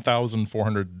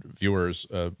 10,400 viewers,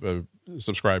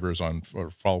 subscribers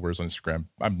or followers on Instagram.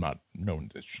 I'm not known.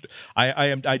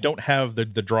 I don't have the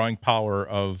drawing power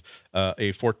of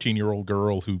a 14-year-old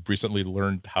girl who recently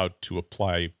learned how to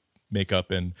apply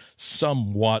makeup in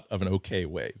somewhat of an okay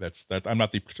way. That's I'm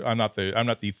not the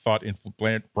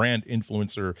brand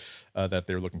influencer that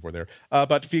they're looking for there.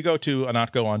 But if you go to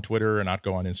Anatco on Twitter,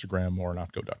 Anatco on Instagram, or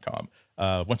anatco.com,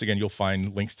 once again you'll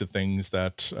find links to things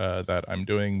that I'm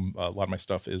doing. A lot of my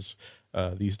stuff is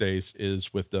these days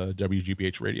is with the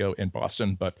WGBH radio in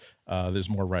Boston, but there's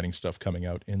more writing stuff coming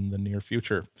out in the near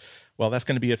future. Well, that's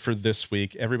going to be it for this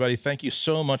week. Everybody, thank you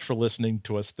so much for listening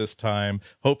to us this time.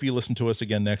 Hope you listen to us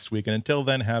again next week. And until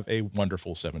then, have a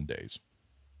wonderful 7 days.